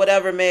or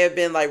whatever may have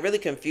been like really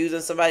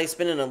confusing somebody,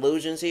 spinning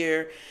illusions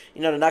here,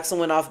 you know, to knock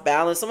someone off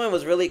balance. Someone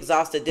was really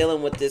exhausted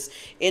dealing with this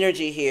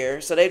energy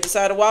here. So they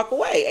decided to walk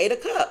away. Eight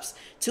of Cups.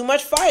 Too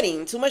much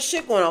fighting. Too much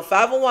shit going on.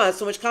 Five of Wands.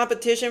 Too much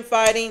competition,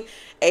 fighting.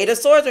 Eight of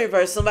Swords in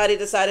reverse. Somebody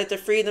decided to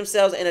free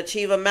themselves and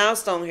achieve a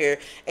milestone here.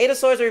 Eight of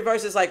Swords in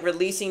reverse is like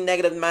releasing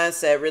negative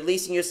mindset,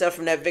 releasing yourself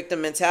from that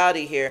victim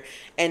mentality here.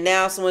 And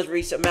now someone's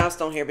reached a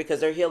milestone here because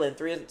they're healing.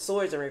 Three of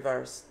Swords in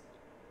reverse.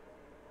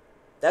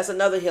 That's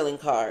another healing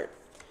card.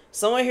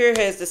 Someone here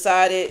has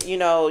decided, you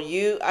know,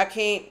 I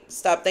can't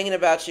stop thinking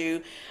about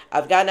you.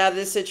 I've gotten out of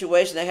this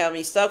situation that had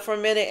me stuck for a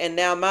minute, and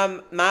now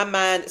my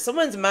mind,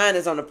 someone's mind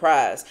is on the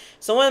prize.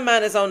 Someone's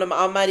mind is on the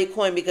almighty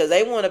coin because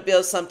they want to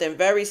build something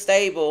very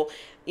stable,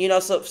 you know,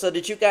 so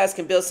that you guys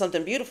can build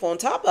something beautiful on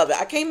top of it.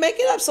 I can't make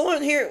it up.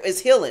 Someone here is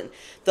healing.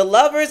 The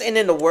Lovers, and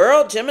then the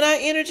World, Gemini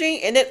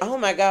energy, and then, oh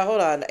my God, hold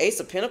on. The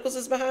Ace of Pentacles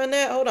is behind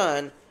that. Hold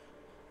on.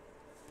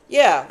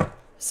 Yeah.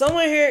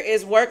 Someone here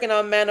is working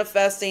on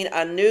manifesting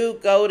a new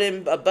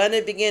golden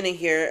abundant beginning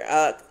here.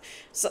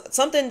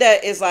 Something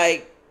that is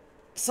like,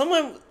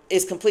 someone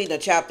is completing a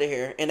chapter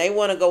here and they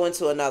want to go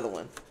into another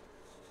one.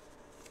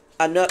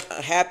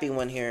 A happy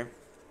one here.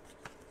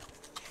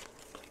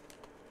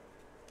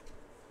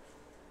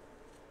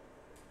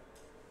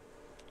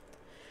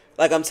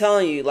 Like I'm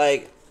telling you,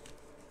 like,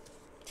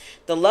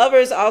 the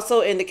Lovers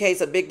also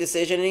indicates a big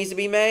decision needs to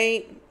be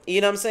made. You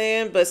know what I'm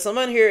saying? But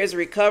someone here is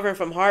recovering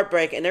from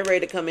heartbreak and they're ready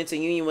to come into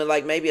union with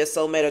like maybe a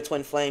soulmate or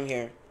twin flame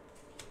here.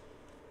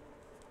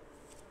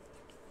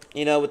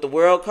 You know, with the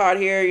World card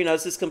here, you know,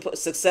 this is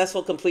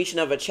successful completion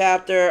of a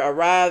chapter,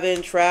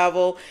 arriving,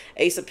 travel.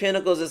 Ace of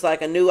Pentacles is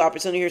like a new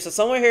opportunity here. So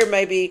someone here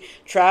may be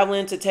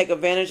traveling to take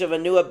advantage of a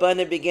new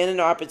abundant beginning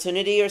or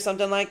opportunity or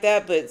something like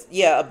that. But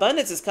yeah,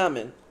 abundance is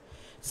coming.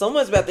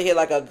 Someone's about to hit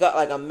like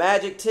a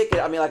magic ticket.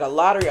 I mean, like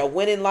a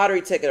winning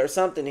lottery ticket or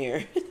something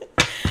here.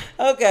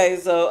 Okay,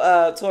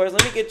 so Taurus,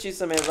 let me get you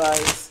some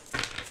advice.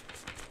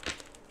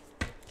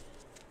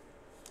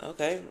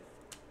 Okay,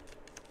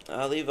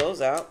 I'll leave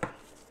those out.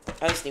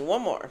 I just need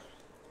one more,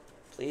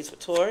 please, for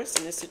Taurus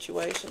in this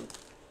situation,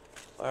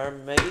 or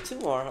maybe two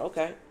more.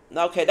 Okay,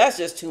 okay, that's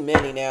just too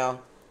many now.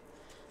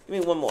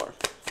 Give me one more.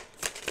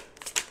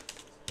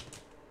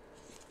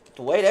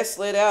 The way that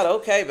slid out,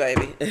 okay,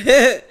 baby.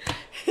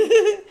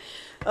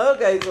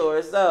 Okay,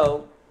 Taurus.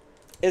 So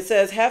it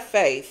says, have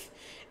faith.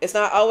 It's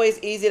not always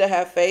easy to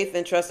have faith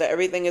and trust that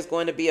everything is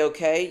going to be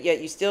okay, yet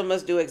you still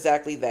must do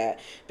exactly that.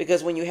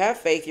 Because when you have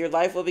faith, your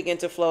life will begin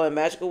to flow in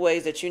magical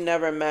ways that you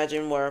never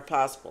imagined were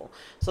possible.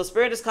 So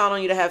Spirit is calling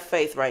on you to have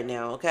faith right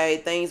now, okay?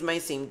 Things may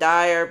seem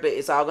dire, but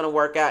it's all going to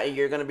work out and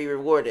you're going to be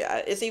rewarded.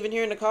 It's even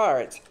here in the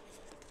cards.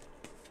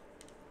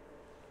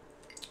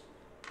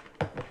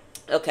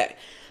 Okay,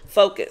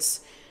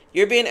 focus.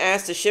 You're being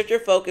asked to shift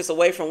your focus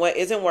away from what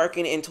isn't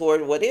working and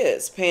toward what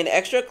is. Paying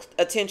extra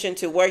attention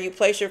to where you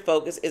place your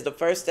focus is the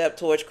first step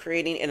towards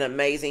creating an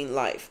amazing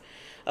life.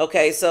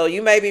 Okay, so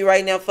you may be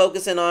right now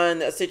focusing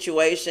on a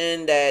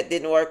situation that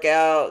didn't work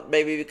out,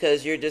 maybe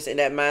because you're just in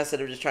that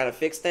mindset of just trying to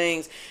fix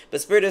things.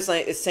 But Spirit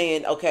is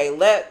saying, okay,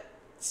 let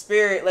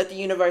the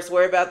universe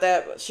worry about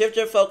that. Shift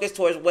your focus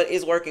towards what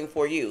is working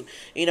for you.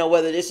 You know,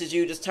 whether this is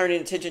you just turning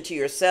attention to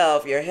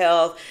yourself, your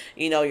health,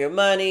 you know, your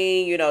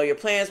money, you know, your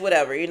plans,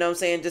 whatever. You know what I'm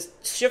saying?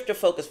 Just shift your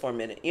focus for a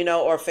minute, you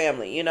know, or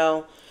family, you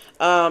know.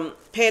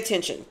 Pay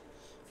attention.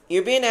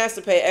 You're being asked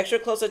to pay extra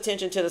close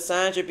attention to the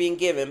signs you're being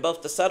given,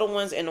 both the subtle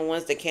ones and the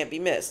ones that can't be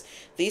missed.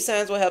 These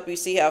signs will help you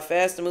see how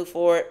fast to move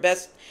forward.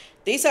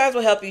 These signs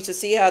will help you to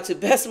see how to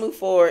best move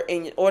forward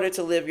in order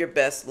to live your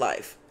best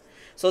life.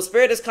 So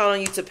Spirit is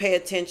calling you to pay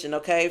attention,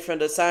 okay, from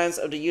the signs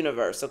of the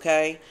universe,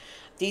 okay?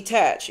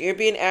 Detach. You're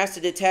being asked to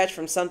detach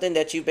from something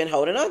that you've been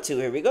holding on to.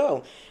 Here we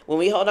go. When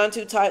we hold on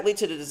too tightly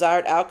to the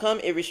desired outcome,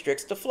 it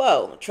restricts the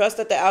flow. Trust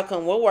that the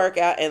outcome will work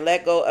out and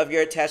let go of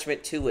your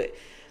attachment to it.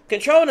 I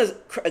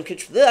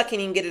can't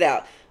even get it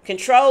out.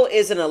 Control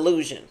is an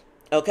illusion.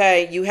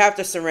 Okay, you have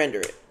to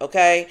surrender it.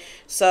 Okay,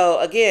 so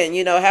again,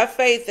 you know, have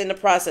faith in the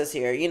process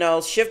here. You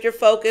know, shift your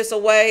focus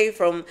away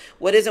from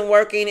what isn't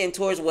working and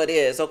towards what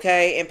is.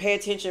 Okay, and pay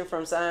attention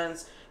from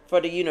signs for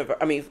the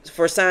universe.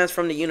 For signs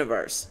from the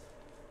universe.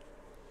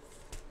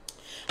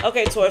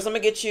 Okay, Taurus, I'm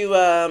gonna get you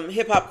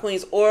Hip Hop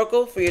Queen's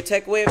Oracle for your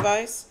takeaway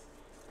advice.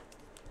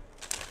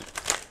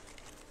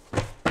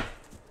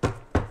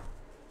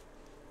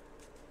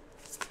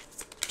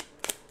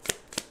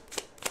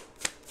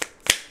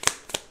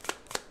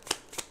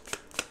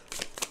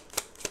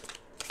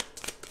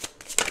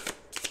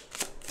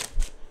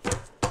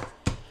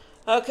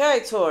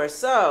 Okay, Taurus,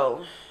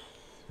 so,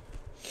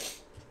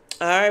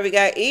 all right, we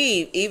got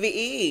Eve,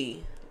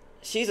 Evie.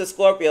 She's a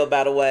Scorpio,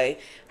 by the way.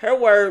 Her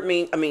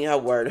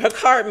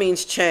card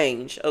means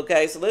change,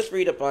 okay? So let's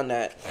read up on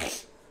that.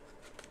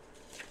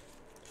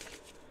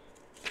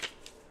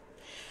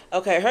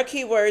 Okay, her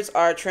keywords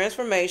are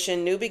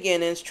transformation, new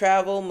beginnings,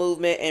 travel,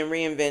 movement, and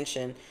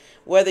reinvention.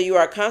 Whether you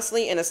are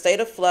constantly in a state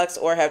of flux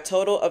or have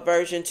total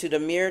aversion to the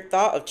mere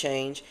thought of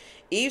change,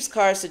 Eve's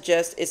card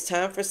suggests it's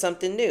time for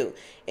something new.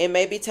 It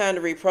may be time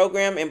to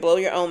reprogram and blow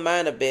your own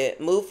mind a bit.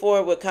 Move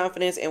forward with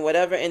confidence in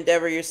whatever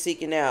endeavor you're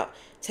seeking out.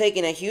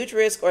 Taking a huge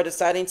risk or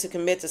deciding to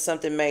commit to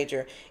something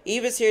major.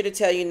 Eve is here to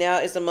tell you now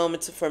is the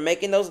moment for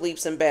making those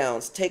leaps and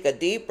bounds. Take a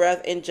deep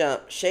breath and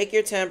jump. Shake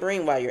your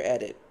tambourine while you're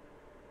at it.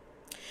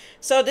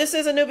 So this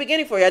is a new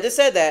beginning for you. I just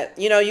said that.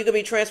 You know, you could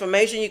be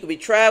transformation, you could be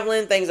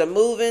traveling, things are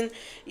moving,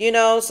 you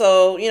know.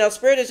 So, you know,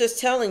 Spirit is just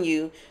telling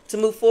you to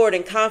move forward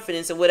in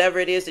confidence in whatever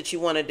it is that you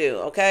want to do.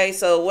 Okay.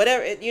 So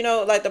whatever, you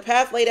know, like the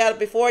path laid out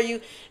before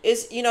you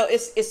is, you know,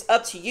 it's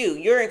up to you.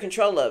 You're in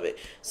control of it.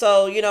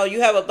 So, you know,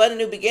 you have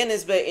abundant new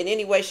beginnings, but in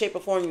any way, shape,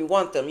 or form you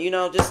want them, you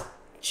know, just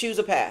choose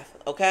a path.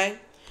 Okay.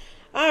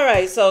 All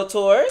right. So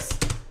Taurus,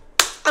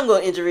 I'm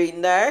going to end your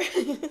reading there.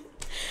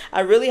 I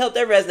really hope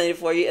that resonated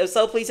for you. If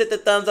so, please hit the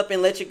thumbs up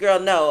and let your girl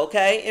know,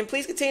 okay? And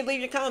please continue to leave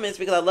your comments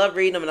because I love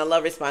reading them and I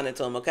love responding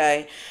to them,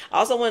 okay? I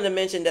also wanted to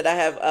mention that I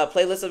have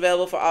playlists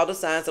available for all the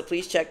signs, so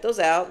please check those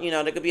out. You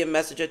know, there could be a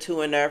message or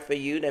two in there for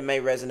you that may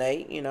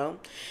resonate, you know.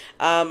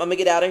 I'm going to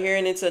get out of here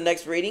and into the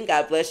next reading.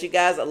 God bless you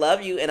guys. I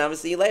love you, and I'm going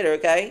to see you later,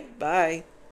 okay? Bye.